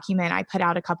this document I put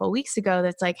out a couple of weeks ago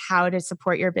that's like how to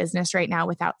support your business right now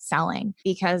without selling,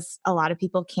 because a lot of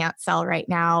people can't sell right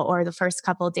now, or the first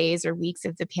couple of days or weeks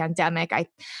of the pandemic, I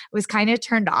was kind of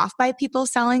turned off by people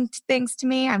selling things to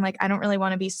me. I'm like, I don't really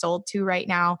want to be sold to right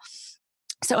now.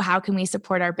 So how can we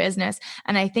support our business?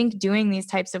 And I think doing these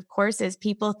types of courses,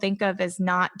 people think of as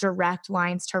not direct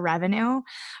lines to revenue,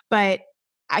 but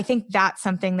I think that's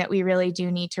something that we really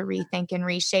do need to rethink and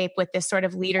reshape with this sort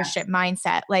of leadership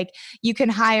mindset. Like you can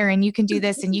hire and you can do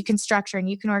this and you can structure and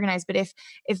you can organize, but if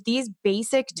these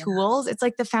basic tools, it's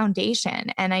like the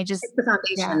foundation. And it's the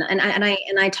foundation.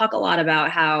 And I talk a lot about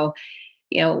how,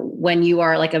 when you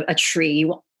are like a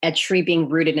tree being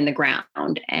rooted in the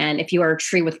ground. And if you are a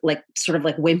tree with like sort of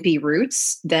like wimpy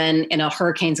roots, then a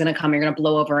hurricane's going to come, you're going to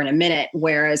blow over in a minute.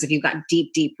 Whereas if you've got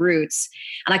deep, deep roots,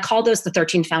 and I call those the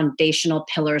 13 foundational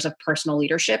pillars of personal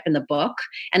leadership in the book.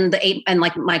 And the 8, and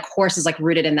like my course is like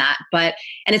rooted in that. And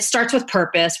it starts with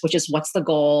purpose, which is what's the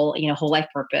goal, whole life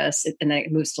purpose. And then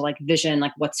it moves to like vision,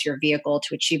 like what's your vehicle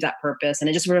to achieve that purpose. And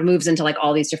it just sort of moves into like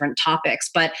all these different topics.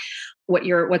 But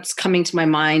what's coming to my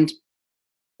mind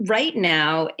right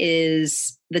now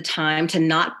is the time to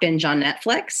not binge on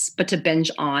Netflix, but to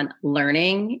binge on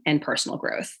learning and personal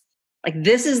growth. Like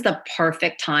this is the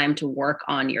perfect time to work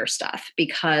on your stuff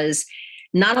because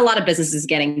not a lot of business is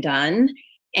getting done.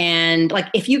 And like,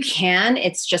 if you can,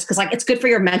 it's just because like, it's good for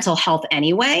your mental health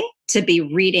anyway, to be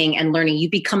reading and learning. You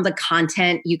become the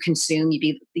content you consume,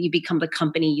 you become the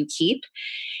company you keep.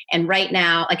 And right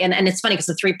now, like, and it's funny because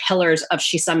the 3 pillars of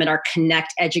She Summit are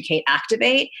connect, educate,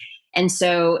 activate. And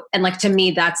so, and like, to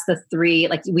me, that's the 3,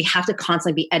 like we have to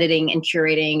constantly be editing and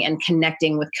curating and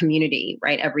connecting with community,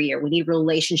 right? Every year we need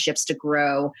relationships to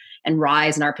grow and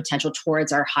rise in our potential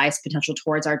towards our highest potential,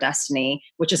 towards our destiny,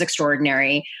 which is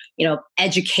extraordinary. You know,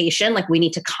 education, like we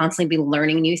need to constantly be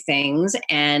learning new things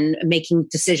and making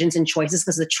decisions and choices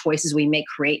because the choices we make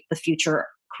create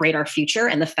our future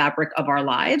and the fabric of our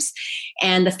lives.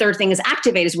 And the third thing is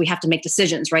activate, is we have to make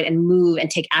decisions, right? And move and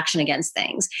take action against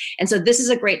things. And so this is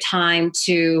a great time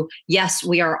to, yes,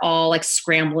 we are all like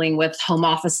scrambling with home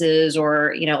offices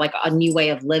or, you know, like a new way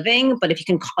of living. But if you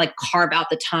can like carve out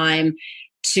the time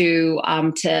to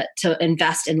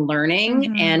invest in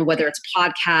learning, and whether it's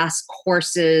podcasts,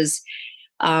 courses,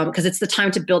 because it's the time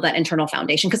to build that internal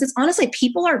foundation. Because it's honestly,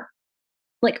 people are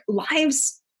like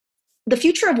lives, the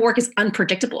future of work is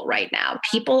unpredictable right now.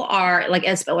 People are like,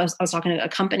 as I was talking to a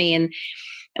company and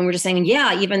we're just saying,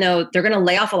 yeah, even though they're going to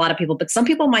lay off a lot of people, but some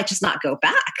people might just not go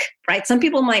back, right? Some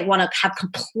people might want to have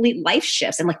complete life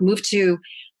shifts and like move to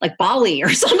like Bali or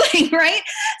something, right?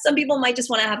 Some people might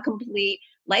just want to have complete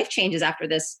life changes after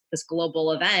this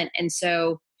global event. And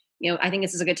so, you know, I think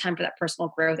this is a good time for that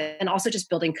personal growth and also just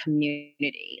building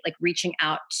community, like reaching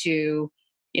out to,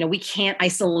 you know, we can't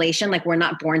isolation, like we're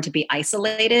not born to be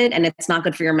isolated, and it's not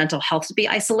good for your mental health to be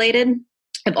isolated.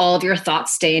 If all of your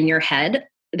thoughts stay in your head,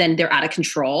 then they're out of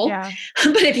control. Yeah.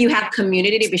 But if you have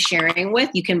community to be sharing with,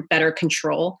 you can better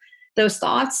control those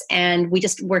thoughts. And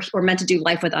we're meant to do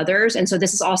life with others. And so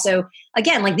this is also,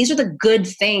 again, like these are the good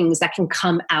things that can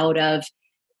come out of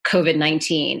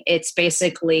COVID-19. It's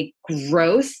basically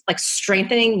growth, like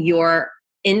strengthening your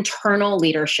internal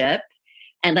leadership.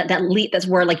 And that's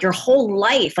where like your whole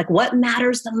life, like what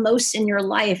matters the most in your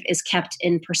life is kept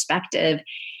in perspective.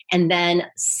 And then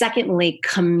secondly,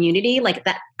 community, like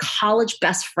that college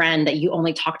best friend that you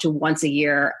only talk to once a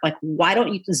year. Like, why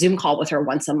don't you Zoom call with her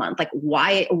once a month? Like,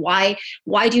 why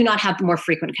do you not have more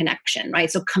frequent connection?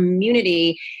 Right. So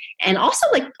community, and also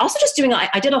just doing,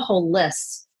 I did a whole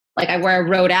list. Like where I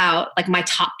wrote out like my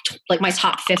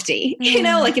top 50, you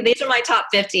know, like these are my top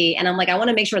 50. And I'm like, I want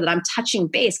to make sure that I'm touching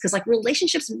base because like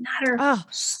relationships matter. Oh,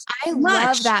 I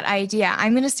love that idea.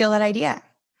 I'm going to steal that idea.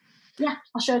 Yeah,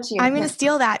 I'll show it to you. I'm going to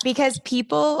steal that because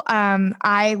people,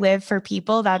 I live for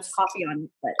people. That's coffee on.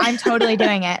 But. I'm totally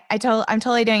doing it. I'm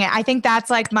totally doing it. I think that's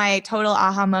like my total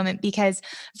aha moment because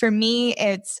for me,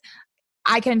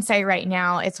 I can say right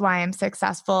now, it's why I'm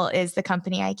successful is the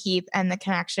company I keep and the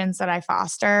connections that I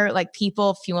foster. Like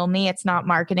people fuel me. It's not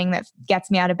marketing that gets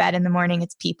me out of bed in the morning.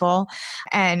 It's people.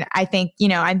 And I think, you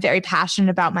know, I'm very passionate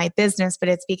about my business, but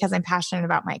it's because I'm passionate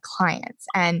about my clients.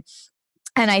 And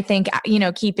I think, you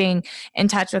know, keeping in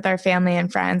touch with our family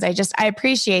and friends, I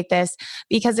appreciate this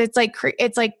because it's like,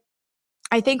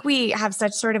 I think we have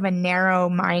such sort of a narrow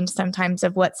mind sometimes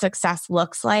of what success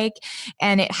looks like.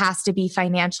 And it has to be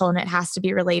financial and it has to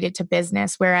be related to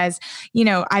business. Whereas, you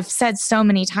know, I've said so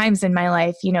many times in my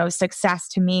life, you know, success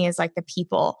to me is like the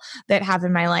people that have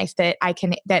in my life that I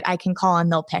can call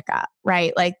and they'll pick up,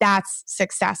 right? Like that's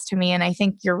success to me. And I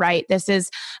think you're right. This is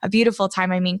a beautiful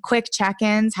time. I mean, quick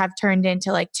check-ins have turned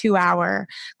into like 2-hour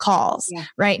calls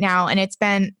right now. And it's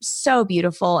been so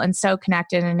beautiful and so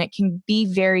connected. And it can be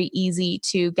very easy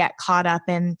to get caught up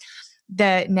in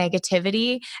the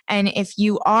negativity. And if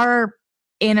you are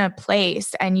in a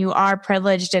place and you are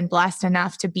privileged and blessed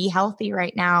enough to be healthy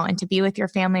right now and to be with your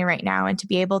family right now and to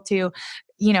be able to,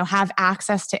 you know, have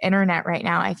access to internet right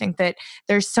now, I think that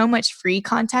there's so much free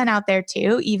content out there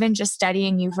too. Even just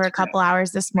studying you for a couple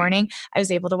hours this morning, I was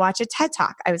able to watch a TED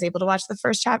Talk. I was able to watch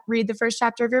read the first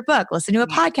chapter of your book, listen to a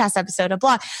podcast episode, a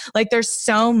blog. Like there's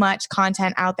so much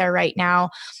content out there right now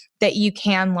that you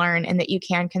can learn and that you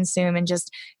can consume, and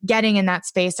just getting in that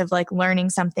space of like learning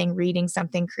something, reading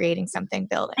something, creating something,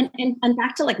 building. And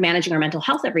back to like managing our mental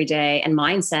health every day and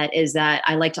mindset is that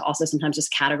I like to also sometimes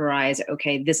just categorize,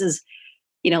 okay, this is,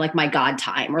 you know, like my God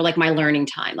time or like my learning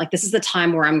time. Like this is the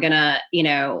time where I'm going to, you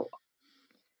know,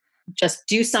 just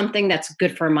do something that's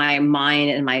good for my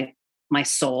mind and my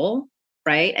soul.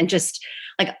 Right. And just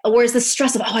like, where's the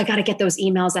stress of, oh, I got to get those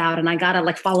emails out and I got to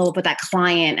like follow up with that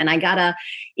client and I got to,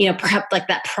 prep like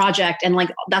that project, and like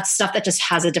that stuff that just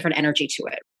has a different energy to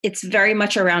it. It's very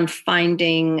much around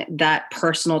finding that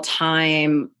personal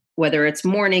time, whether it's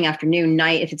morning, afternoon,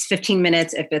 night, if it's 15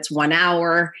 minutes, if it's 1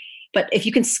 hour, but if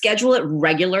you can schedule it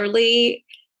regularly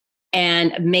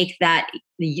and make that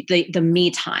the me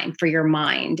time for your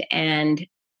mind. And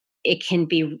it can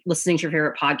be listening to your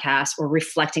favorite podcast or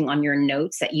reflecting on your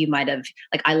notes that you might have,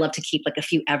 like, I love to keep like a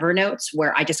few Evernotes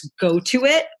where I just go to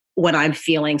it when I'm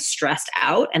feeling stressed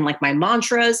out, and like my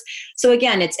mantras. So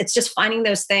again, it's just finding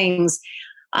those things.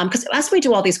 Because as we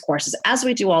do all these courses, as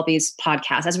we do all these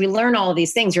podcasts, as we learn all of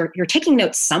these things, you're taking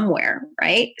notes somewhere,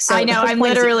 right? So I know, I'm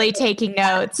literally taking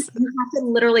notes. You have to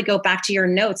literally go back to your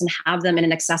notes and have them in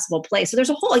an accessible place. So there's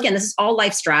a whole, again, this is all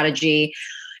life strategy.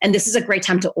 And this is a great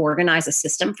time to organize a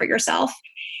system for yourself.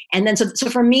 And then, so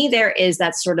for me, there is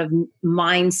that sort of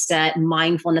mindset,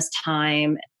 mindfulness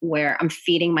time where I'm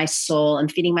feeding my soul and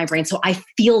feeding my brain. So I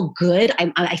feel good.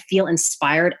 I feel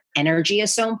inspired. Energy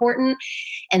is so important.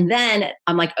 And then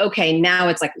I'm like, okay, now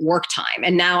it's like work time.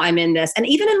 And now I'm in this. And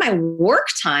even in my work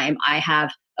time, I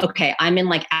have, okay, I'm in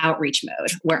like outreach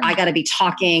mode where I got to be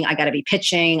talking, I got to be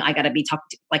pitching, I got to be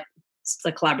talking, like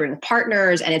collaborating with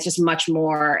partners. And it's just much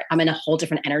more, I'm in a whole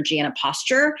different energy and a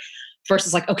posture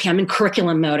versus like, okay, I'm in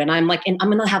curriculum mode and I'm like, and I'm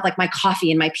going to have like my coffee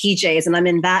and my PJs and I'm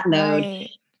in that mode, right.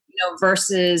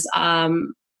 Versus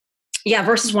when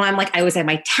I'm like, I was in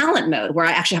my talent mode where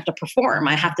I actually have to perform.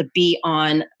 I have to be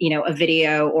on, a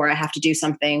video, or I have to do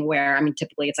something where,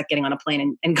 typically it's like getting on a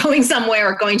plane and going somewhere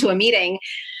or going to a meeting.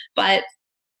 But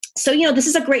so, this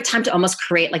is a great time to almost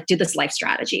do this life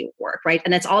strategy work, right?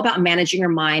 And it's all about managing your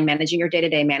mind, managing your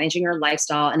day-to-day, managing your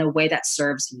lifestyle in a way that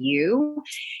serves you.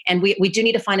 And we do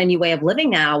need to find a new way of living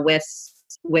now with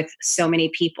so many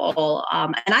people.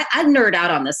 And I nerd out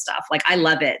on this stuff. Like, I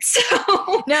love it.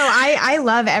 So. No, I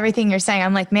love everything you're saying.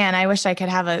 I'm like, man, I wish I could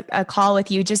have a call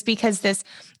with you, just because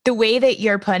the way that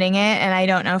you're putting it, and I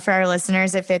don't know for our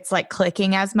listeners if it's like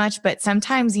clicking as much, but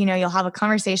sometimes, you'll have a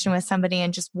conversation with somebody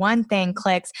and just one thing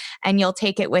clicks and you'll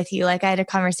take it with you. Like, I had a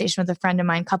conversation with a friend of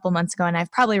mine a couple months ago, and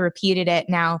I've probably repeated it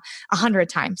now 100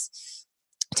 times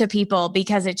to people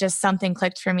because it just something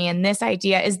clicked for me. And this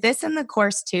idea, is this in the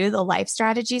course too, the life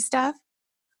strategy stuff?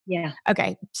 Yeah.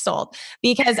 Okay. Sold.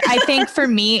 Because I think for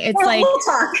me, it's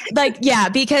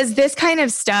because this kind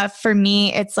of stuff for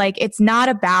me, it's like, it's not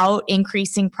about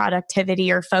increasing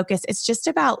productivity or focus. It's just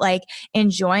about like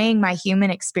enjoying my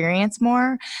human experience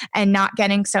more and not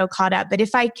getting so caught up. But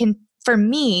if I can, for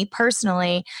me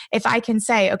personally, if I can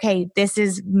say, okay, this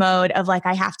is mode of like,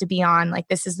 I have to be on, like,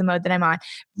 this is the mode that I'm on,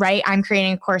 right? I'm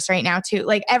creating a course right now too.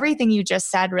 Like, everything you just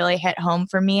said really hit home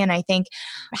for me. And I think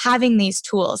having these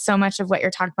tools, so much of what you're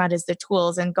talking about is the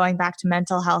tools. And going back to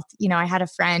mental health, I had a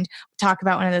friend talk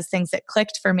about one of those things that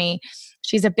clicked for me.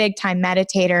 She's a big time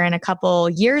meditator. And a couple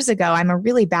years ago, I'm a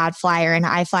really bad flyer and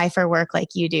I fly for work like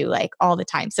you do, like all the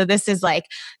time. So this is like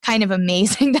kind of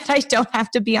amazing that I don't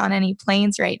have to be on any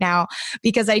planes right now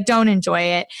because I don't enjoy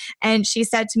it. And she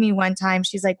said to me one time,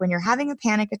 she's like, when you're having a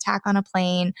panic attack on a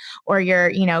plane, or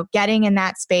you're, getting in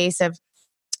that space of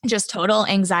just total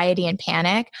anxiety and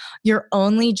panic, your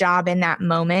only job in that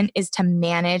moment is to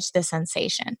manage the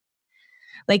sensation.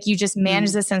 Like, you just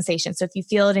manage the sensation. So if you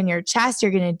feel it in your chest,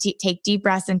 you're going to take deep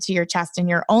breaths into your chest. And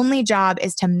your only job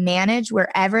is to manage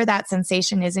wherever that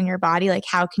sensation is in your body. Like,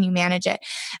 how can you manage it?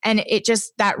 And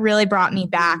that really brought me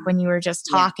back when you were just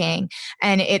talking. Yeah.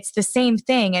 And it's the same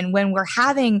thing. And when we're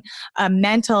having a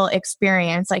mental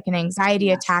experience, like an anxiety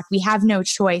attack, we have no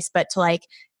choice but to like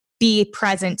be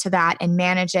present to that and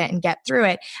manage it and get through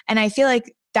it. And I feel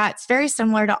like that's very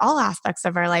similar to all aspects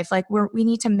of our life. Like, we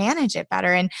need to manage it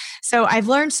better. And so I've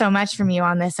learned so much from you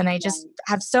on this, and I just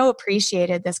have so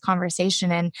appreciated this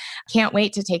conversation and can't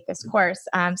wait to take this course.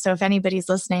 So if anybody's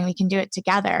listening, we can do it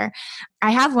together.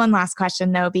 I have one last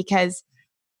question though, because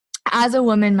as a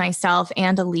woman myself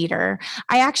and a leader,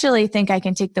 I actually think I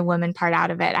can take the woman part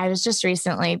out of it. I was just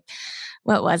recently,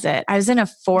 what was it? I was in a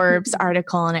Forbes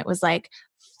article and it was like,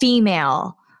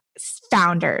 female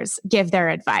founders give their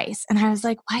advice. And I was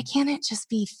like, why can't it just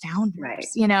be founders?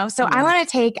 Right. So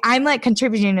I'm like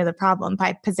contributing to the problem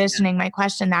by positioning my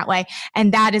question that way.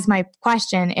 And that is my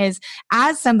question is,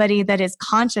 as somebody that is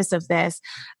conscious of this,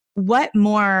 what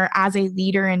more as a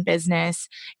leader in business,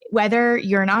 whether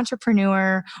you're an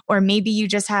entrepreneur or maybe you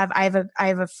just have, I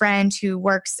have a friend who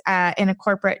works in a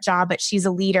corporate job, but she's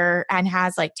a leader and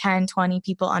has like 10, 20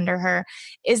 people under her.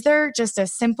 Is there just a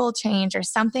simple change or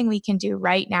something we can do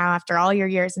right now after all your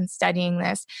years in studying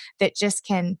this that just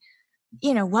can,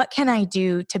 what can I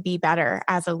do to be better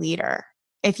as a leader?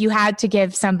 if you had to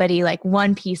give somebody like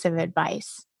one piece of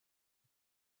advice?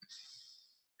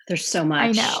 There's so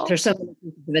much. I know. There's so many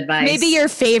pieces of advice. Maybe your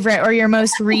favorite or your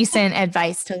most recent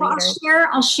advice to leaders.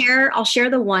 I'll share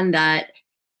the one that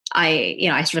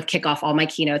I sort of kick off all my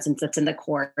keynotes, and that's in the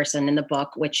course and in the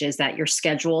book, which is that your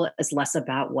schedule is less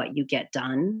about what you get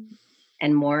done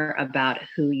and more about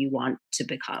who you want to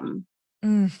become.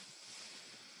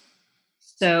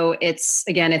 So it's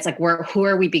like, who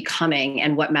are we becoming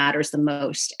and what matters the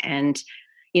most? And,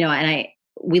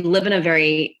 we live in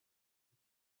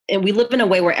a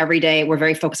way where every day we're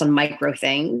very focused on micro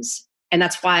things. And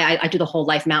that's why I do the whole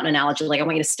life mountain analogy. Like, I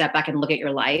want you to step back and look at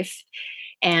your life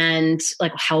and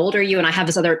like, how old are you? And I have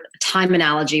this other time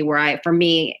analogy where for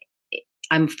me,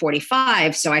 I'm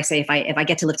 45. So I say, if I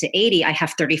get to live to 80, I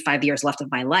have 35 years left of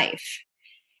my life,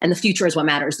 and the future is what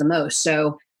matters the most.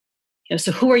 So,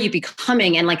 so who are you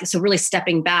becoming? And like, so really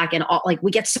stepping back, and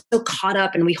we get so caught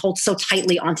up and we hold so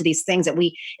tightly onto these things that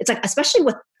it's like,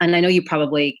 especially and I know you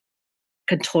probably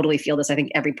could totally feel this. I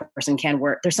think every person can,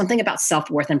 where there's something about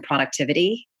self-worth and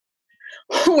productivity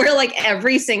where like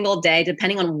every single day,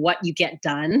 depending on what you get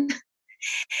done,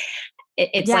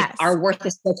 it's like our worth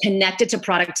is so connected to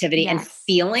productivity and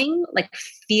feeling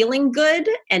good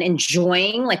and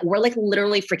enjoying. Like, we're like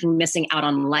literally freaking missing out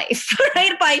on life,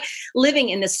 right? By living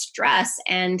in this stress.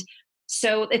 And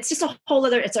so it's just a whole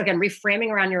other, it's again, reframing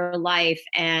around your life,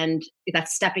 and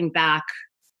that's stepping back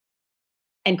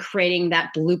and creating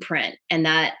that blueprint and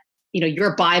that,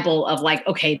 your Bible of like,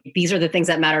 okay, these are the things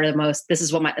that matter the most. This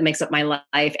is what makes up my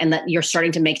life. And that you're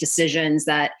starting to make decisions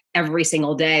that every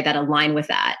single day that align with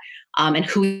that, and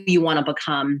who you want to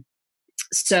become.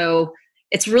 So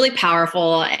it's really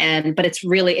powerful. But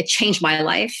it changed my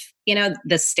life,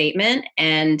 this statement,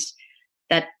 and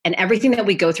everything that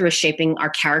we go through is shaping our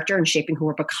character and shaping who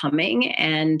we're becoming.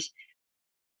 And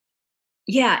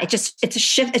it's a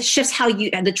shift. It shifts how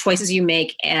the choices you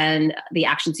make and the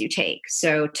actions you take.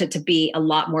 So to be a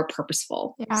lot more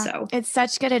purposeful. Yeah, so it's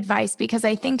such good advice, because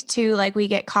I think too, like, we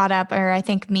get caught up, or I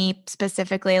think me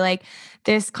specifically, like,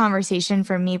 this conversation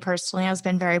for me personally has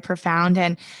been very profound.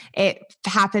 And it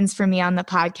happens for me on the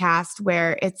podcast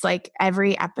where it's like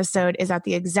every episode is at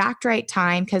the exact right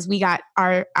time, because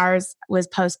ours was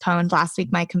postponed last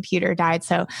week. My computer died.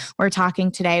 So we're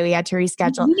talking today. We had to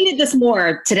reschedule. We needed this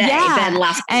more today than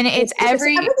last week. And it's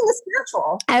everything is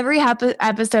spiritual. Every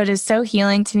episode is so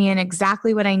healing to me and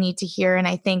exactly what I need to hear. And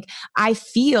I think I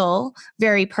feel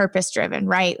very purpose driven,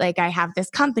 right? Like, I have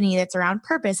this company that's around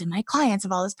purpose and my clients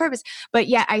have all this purpose, but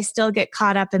yet I still get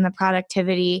caught up in the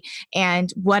productivity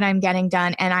and what I'm getting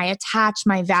done. And I attach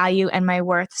my value and my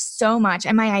worth so much,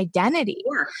 and my identity.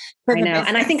 I know.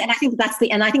 And I think that's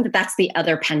the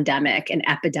other pandemic and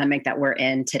epidemic that we're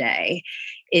in today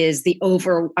is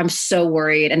I'm so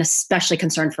worried and especially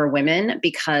concerned for women,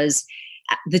 because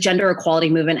the gender equality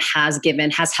movement has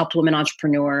helped women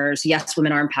entrepreneurs. Yes,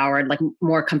 women are empowered. Like,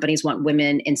 more companies want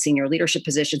women in senior leadership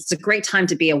positions. It's a great time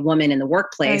to be a woman in the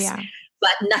workplace,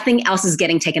 but nothing else is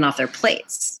getting taken off their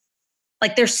plates.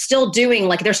 Like, they're still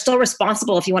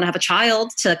responsible, if you want to have a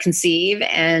child, to conceive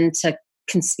and to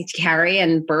carry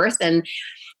and birth and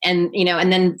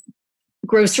then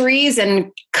groceries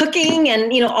and cooking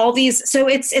and all these. So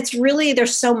it's really,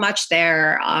 there's so much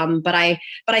there. But I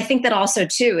think that also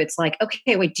too, it's like,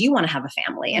 okay, wait, do you want to have a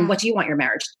family? And what do you want your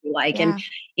marriage to be like? And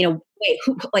wait,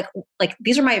 who, like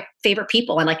these are my favorite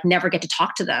people, and like never get to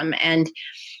talk to them. And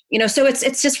so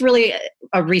it's just really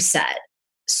a reset.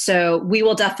 So we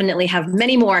will definitely have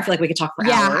many more. I feel like we could talk for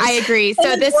hours. Yeah, I agree.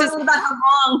 So this is about how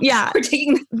long we're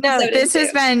taking this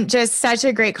has been just such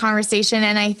a great conversation.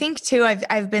 And I think too,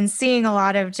 I've been seeing a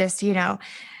lot of just,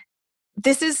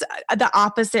 this is the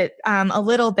opposite a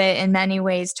little bit in many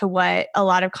ways to what a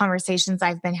lot of conversations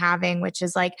I've been having, which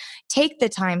is like, take the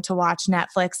time to watch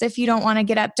Netflix. If you don't want to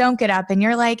get up, don't get up. And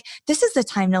you're like, this is the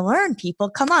time to learn, people.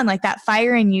 Come on. Like, that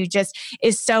fire in you just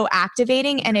is so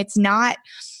activating. And it's not,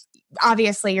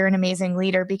 obviously you're an amazing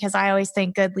leader, because I always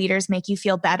think good leaders make you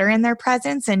feel better in their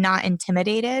presence and not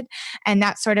intimidated. And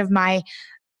that's sort of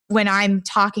when I'm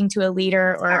talking to a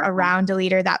leader or around a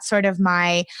leader, that's sort of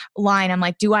my line. I'm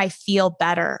like, do I feel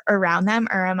better around them?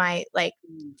 Or am I like,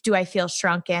 do I feel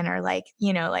shrunken or like,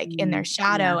 in their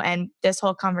shadow? Yeah. And this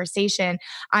whole conversation,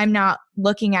 I'm not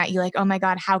looking at you like, oh my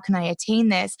God, how can I attain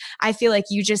this? I feel like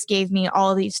you just gave me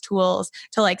all these tools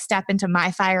to like step into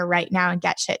my fire right now and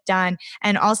get shit done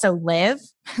and also live.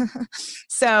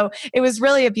 So it was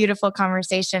really a beautiful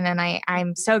conversation, and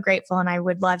I'm so grateful, and I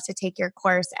would love to take your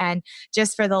course. And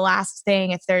just for the last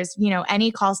thing, if there's,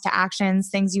 any calls to actions,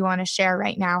 things you want to share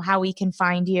right now, how we can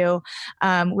find you,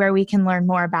 where we can learn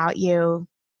more about you.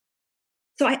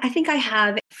 So I think I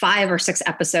have 5 or 6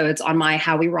 episodes on my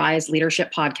How We Rise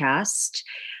leadership podcast.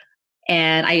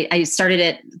 And I started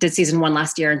it, did season 1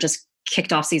 last year and just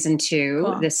kicked off season 2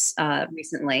 Cool. this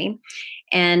recently.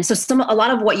 And so a lot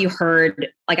of what you heard,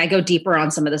 like I go deeper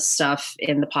on some of this stuff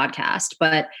in the podcast,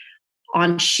 but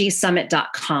on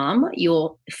shesummit.com,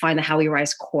 you'll find the How We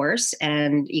Rise course,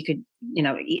 and you could,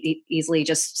 easily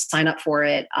just sign up for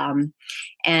it.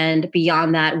 And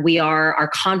beyond that, our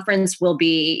conference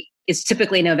is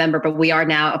typically November, but we are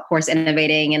now, of course,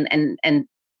 innovating and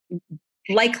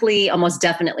likely, almost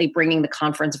definitely bringing the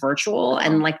conference virtual.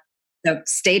 And so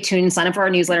stay tuned, sign up for our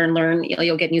newsletter and learn.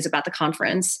 You'll get news about the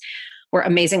conference. We're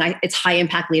amazing. It's high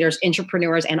impact leaders,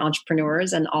 intrapreneurs and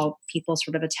entrepreneurs, and all people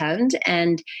sort of attend.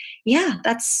 And yeah,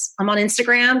 I'm on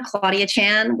Instagram, Claudia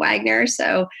Chan Wagner.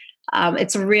 So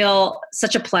it's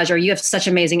such a pleasure. You have such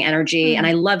amazing energy, and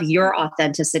I love your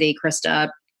authenticity, Krista.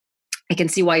 I can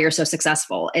see why you're so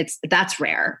successful. That's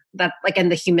rare.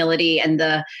 And the humility and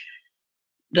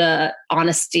the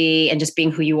honesty and just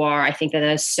being who you are. I think that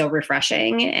is so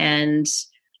refreshing. And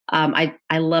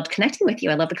I loved connecting with you.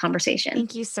 I love the conversation.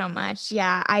 Thank you so much.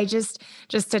 Yeah. I just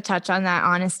to touch on that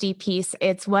honesty piece,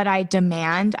 it's what I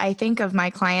demand, I think, of my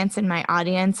clients and my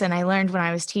audience. And I learned when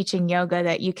I was teaching yoga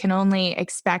that you can only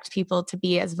expect people to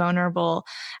be as vulnerable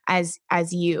as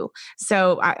you.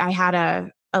 So I had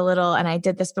a little, and I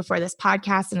did this before this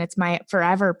podcast, and it's my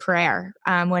forever prayer.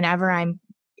 Whenever I'm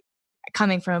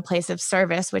coming from a place of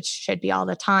service, which should be all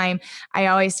the time, I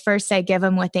always first say, give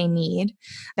them what they need.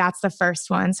 That's the first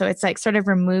one. So it's like sort of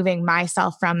removing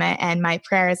myself from it. And my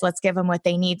prayer is, let's give them what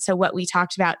they need. So what we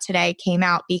talked about today came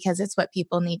out because it's what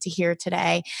people need to hear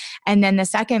today. And then the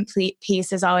second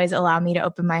piece is always allow me to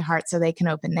open my heart so they can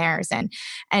open theirs.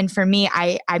 And for me,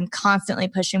 I'm constantly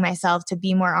pushing myself to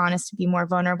be more honest, to be more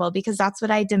vulnerable, because that's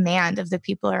what I demand of the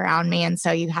people around me. And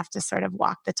so you have to sort of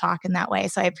walk the talk in that way.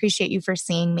 So I appreciate you for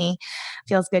seeing me.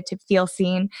 Feels good to feel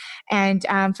seen. And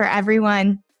for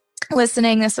everyone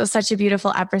listening, this was such a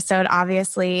beautiful episode.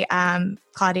 Obviously,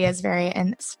 Claudia is very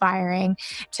inspiring,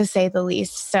 to say the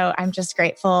least. So I'm just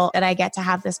grateful that I get to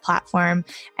have this platform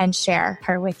and share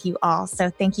her with you all. So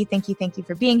thank you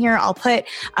for being here. I'll put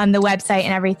the website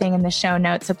and everything in the show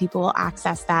notes so people will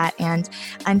access that. And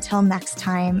until next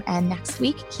time and next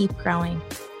week, keep growing.